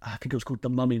for, I think it was called The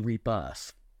Mummy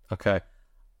Rebirth. Okay.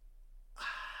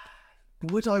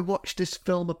 Would I watch this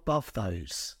film above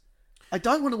those? I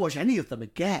don't want to watch any of them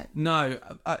again. No.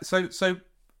 So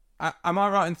am I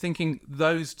right in thinking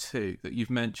those 2 that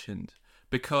you've mentioned?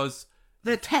 Because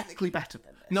they're technically better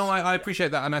than this. No, I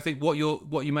appreciate that. And I think what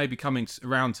you may be coming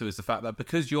around to is the fact that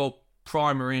because your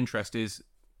primary interest is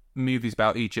movies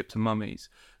about Egypt and mummies,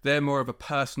 they're more of a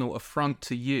personal affront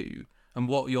to you and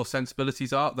what your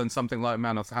sensibilities are than something like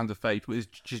Manos, Hand of Fate, which is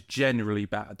just generally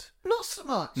bad. Not so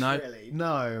much, really.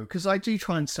 No, because I do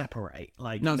try and separate,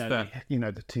 like, no,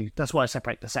 the two. That's why I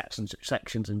separate the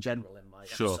sections in general in my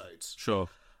episodes. Sure.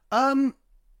 I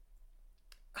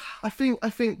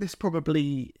think this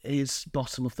probably is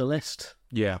bottom of the list.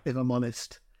 Yeah. If I'm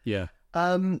honest. Yeah.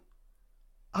 I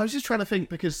was just trying to think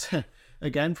because,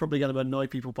 again, probably going to annoy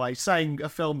people by saying a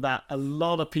film that a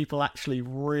lot of people actually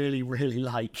really, really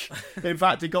like. In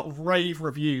fact, it got rave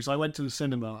reviews. I went to the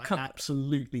cinema. I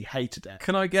absolutely hated it.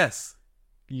 Can I guess?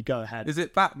 You go ahead. Is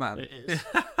it Batman? It is.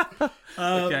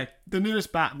 Okay. The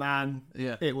newest Batman.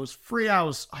 Yeah. It was 3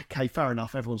 hours. Okay, fair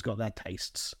enough. Everyone's got their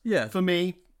tastes. Yeah. For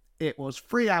me, it was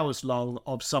 3 hours long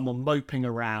of someone moping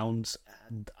around,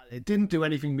 and it didn't do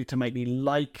anything to make me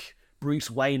like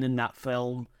Bruce Wayne in that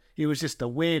film. He was just a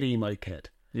weird emo kid.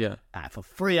 Yeah. For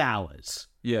 3 hours.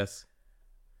 Yes.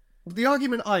 The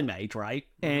argument I made, right,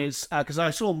 is because I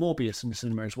saw Morbius in the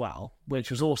cinema as well, which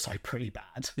was also pretty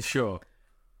bad. Sure.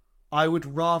 I would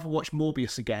rather watch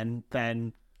Morbius again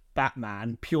than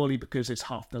Batman purely because it's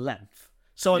half the length.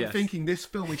 So I'm thinking this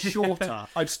film is shorter.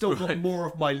 I've still got more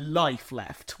of my life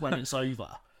left when it's over.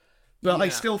 But I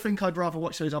still think I'd rather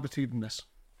watch those other 2 than this.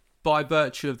 By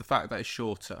virtue of the fact that it's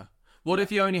shorter. What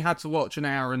if you only had to watch an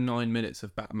hour and 9 minutes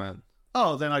of Batman?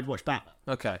 Oh, then I'd watch Batman.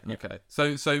 Okay.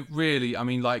 So really, I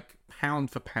mean, like, pound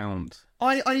for pound.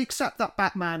 I accept that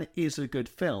Batman is a good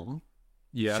film.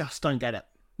 Yeah. Just don't get it.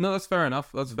 No, that's fair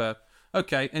enough. That's fair.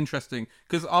 Okay, interesting.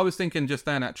 Because I was thinking just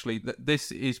then, actually, that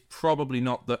this is probably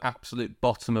not the absolute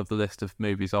bottom of the list of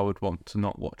movies I would want to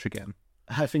not watch again.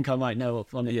 I think I might know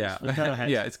what one it is. Go ahead.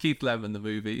 Yeah, it's Keith Lemon, the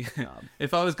movie.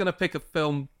 If I was going to pick a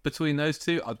film between those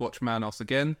 2, I'd watch Manos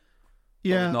again.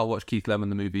 Yeah. I would not watch Keith Lemon,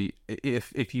 the movie,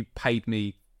 if you paid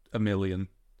me $1 million.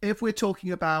 If we're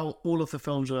talking about all of the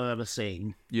films I've ever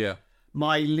seen, Yeah.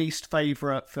 my least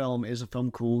favourite film is a film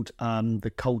called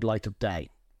The Cold Light of Day.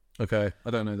 Okay, I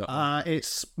don't know that one.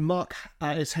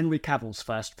 It's Henry Cavill's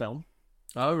first film.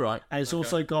 Oh, right. And it's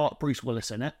also got Bruce Willis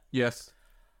in it. Yes.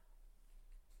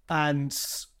 And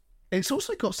it's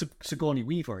also got Sigourney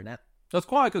Weaver in it. That's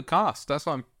quite a good cast. That's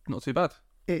why I'm not too bad.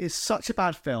 It is such a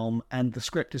bad film, and the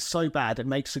script is so bad, it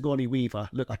makes Sigourney Weaver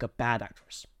look like a bad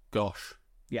actress. Gosh.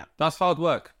 Yeah. That's hard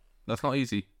work. That's not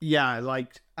easy. Yeah,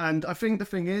 and I think the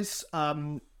thing is,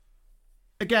 again,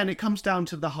 it comes down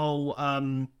to the whole,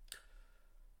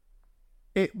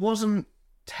 it wasn't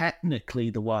technically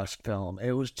the worst film.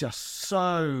 It was just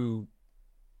so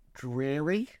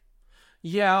dreary.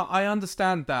 Yeah, I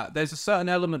understand that. There's a certain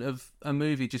element of a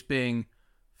movie just being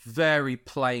very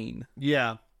plain.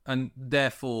 Yeah. and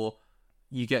therefore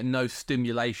you get no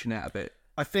stimulation out of it.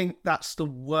 I think that's the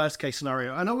worst case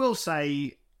scenario. And I will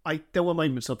say, there were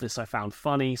moments of this I found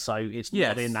funny, so it's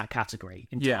not in that category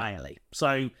entirely. Yeah.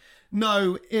 So,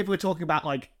 no, if we're talking about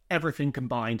like everything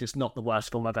combined, it's not the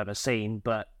worst film I've ever seen.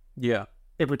 But yeah,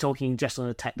 if we're talking just on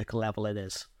a technical level, it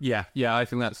is. Yeah, I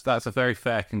think that's a very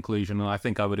fair conclusion, and I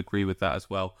think I would agree with that as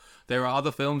well. There are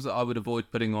other films that I would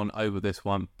avoid putting on over this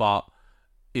one, but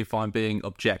if I'm being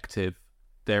objective,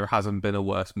 there hasn't been a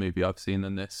worse movie I've seen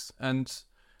than this. And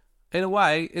in a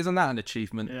way, isn't that an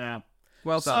achievement? Yeah.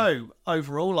 Well done. So,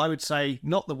 overall, I would say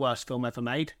not the worst film ever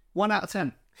made. 1 out of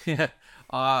 10. Yeah,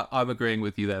 I'm agreeing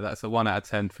with you there. That's a 1 out of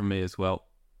 10 from me as well.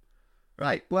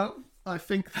 Right, well, I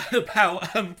think that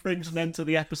about brings an end to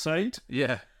the episode.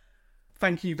 Yeah.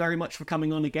 Thank you very much for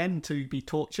coming on again to be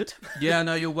tortured. Yeah,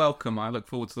 no, you're welcome. I look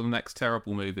forward to the next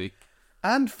terrible movie.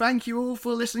 And thank you all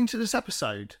for listening to this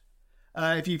episode.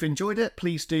 If you've enjoyed it,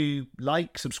 please do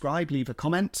like, subscribe, leave a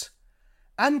comment.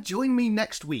 And join me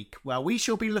next week, where we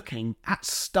shall be looking at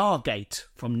Stargate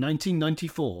from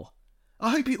 1994.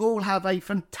 I hope you all have a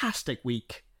fantastic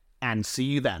week, and see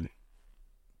you then.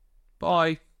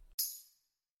 Bye.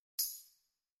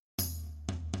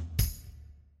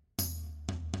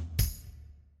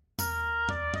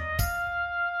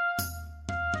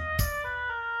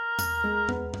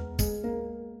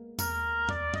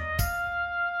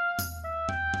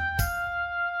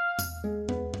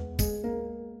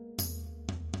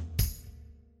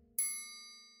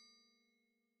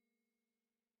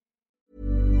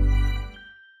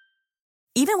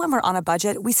 Even when we're on a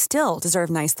budget, we still deserve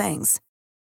nice things.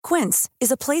 Quince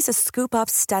is a place to scoop up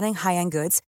stunning high-end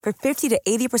goods for 50 to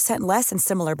 80% less than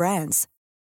similar brands.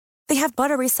 They have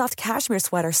buttery soft cashmere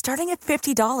sweaters starting at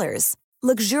 $50,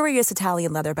 luxurious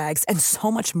Italian leather bags, and so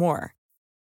much more.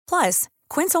 Plus,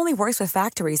 Quince only works with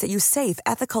factories that use safe,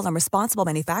 ethical, and responsible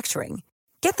manufacturing.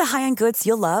 Get the high-end goods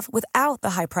you'll love without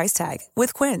the high price tag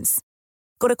with Quince.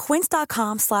 Go to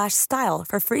quince.com/style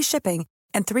for free shipping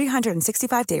and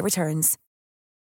 365-day returns.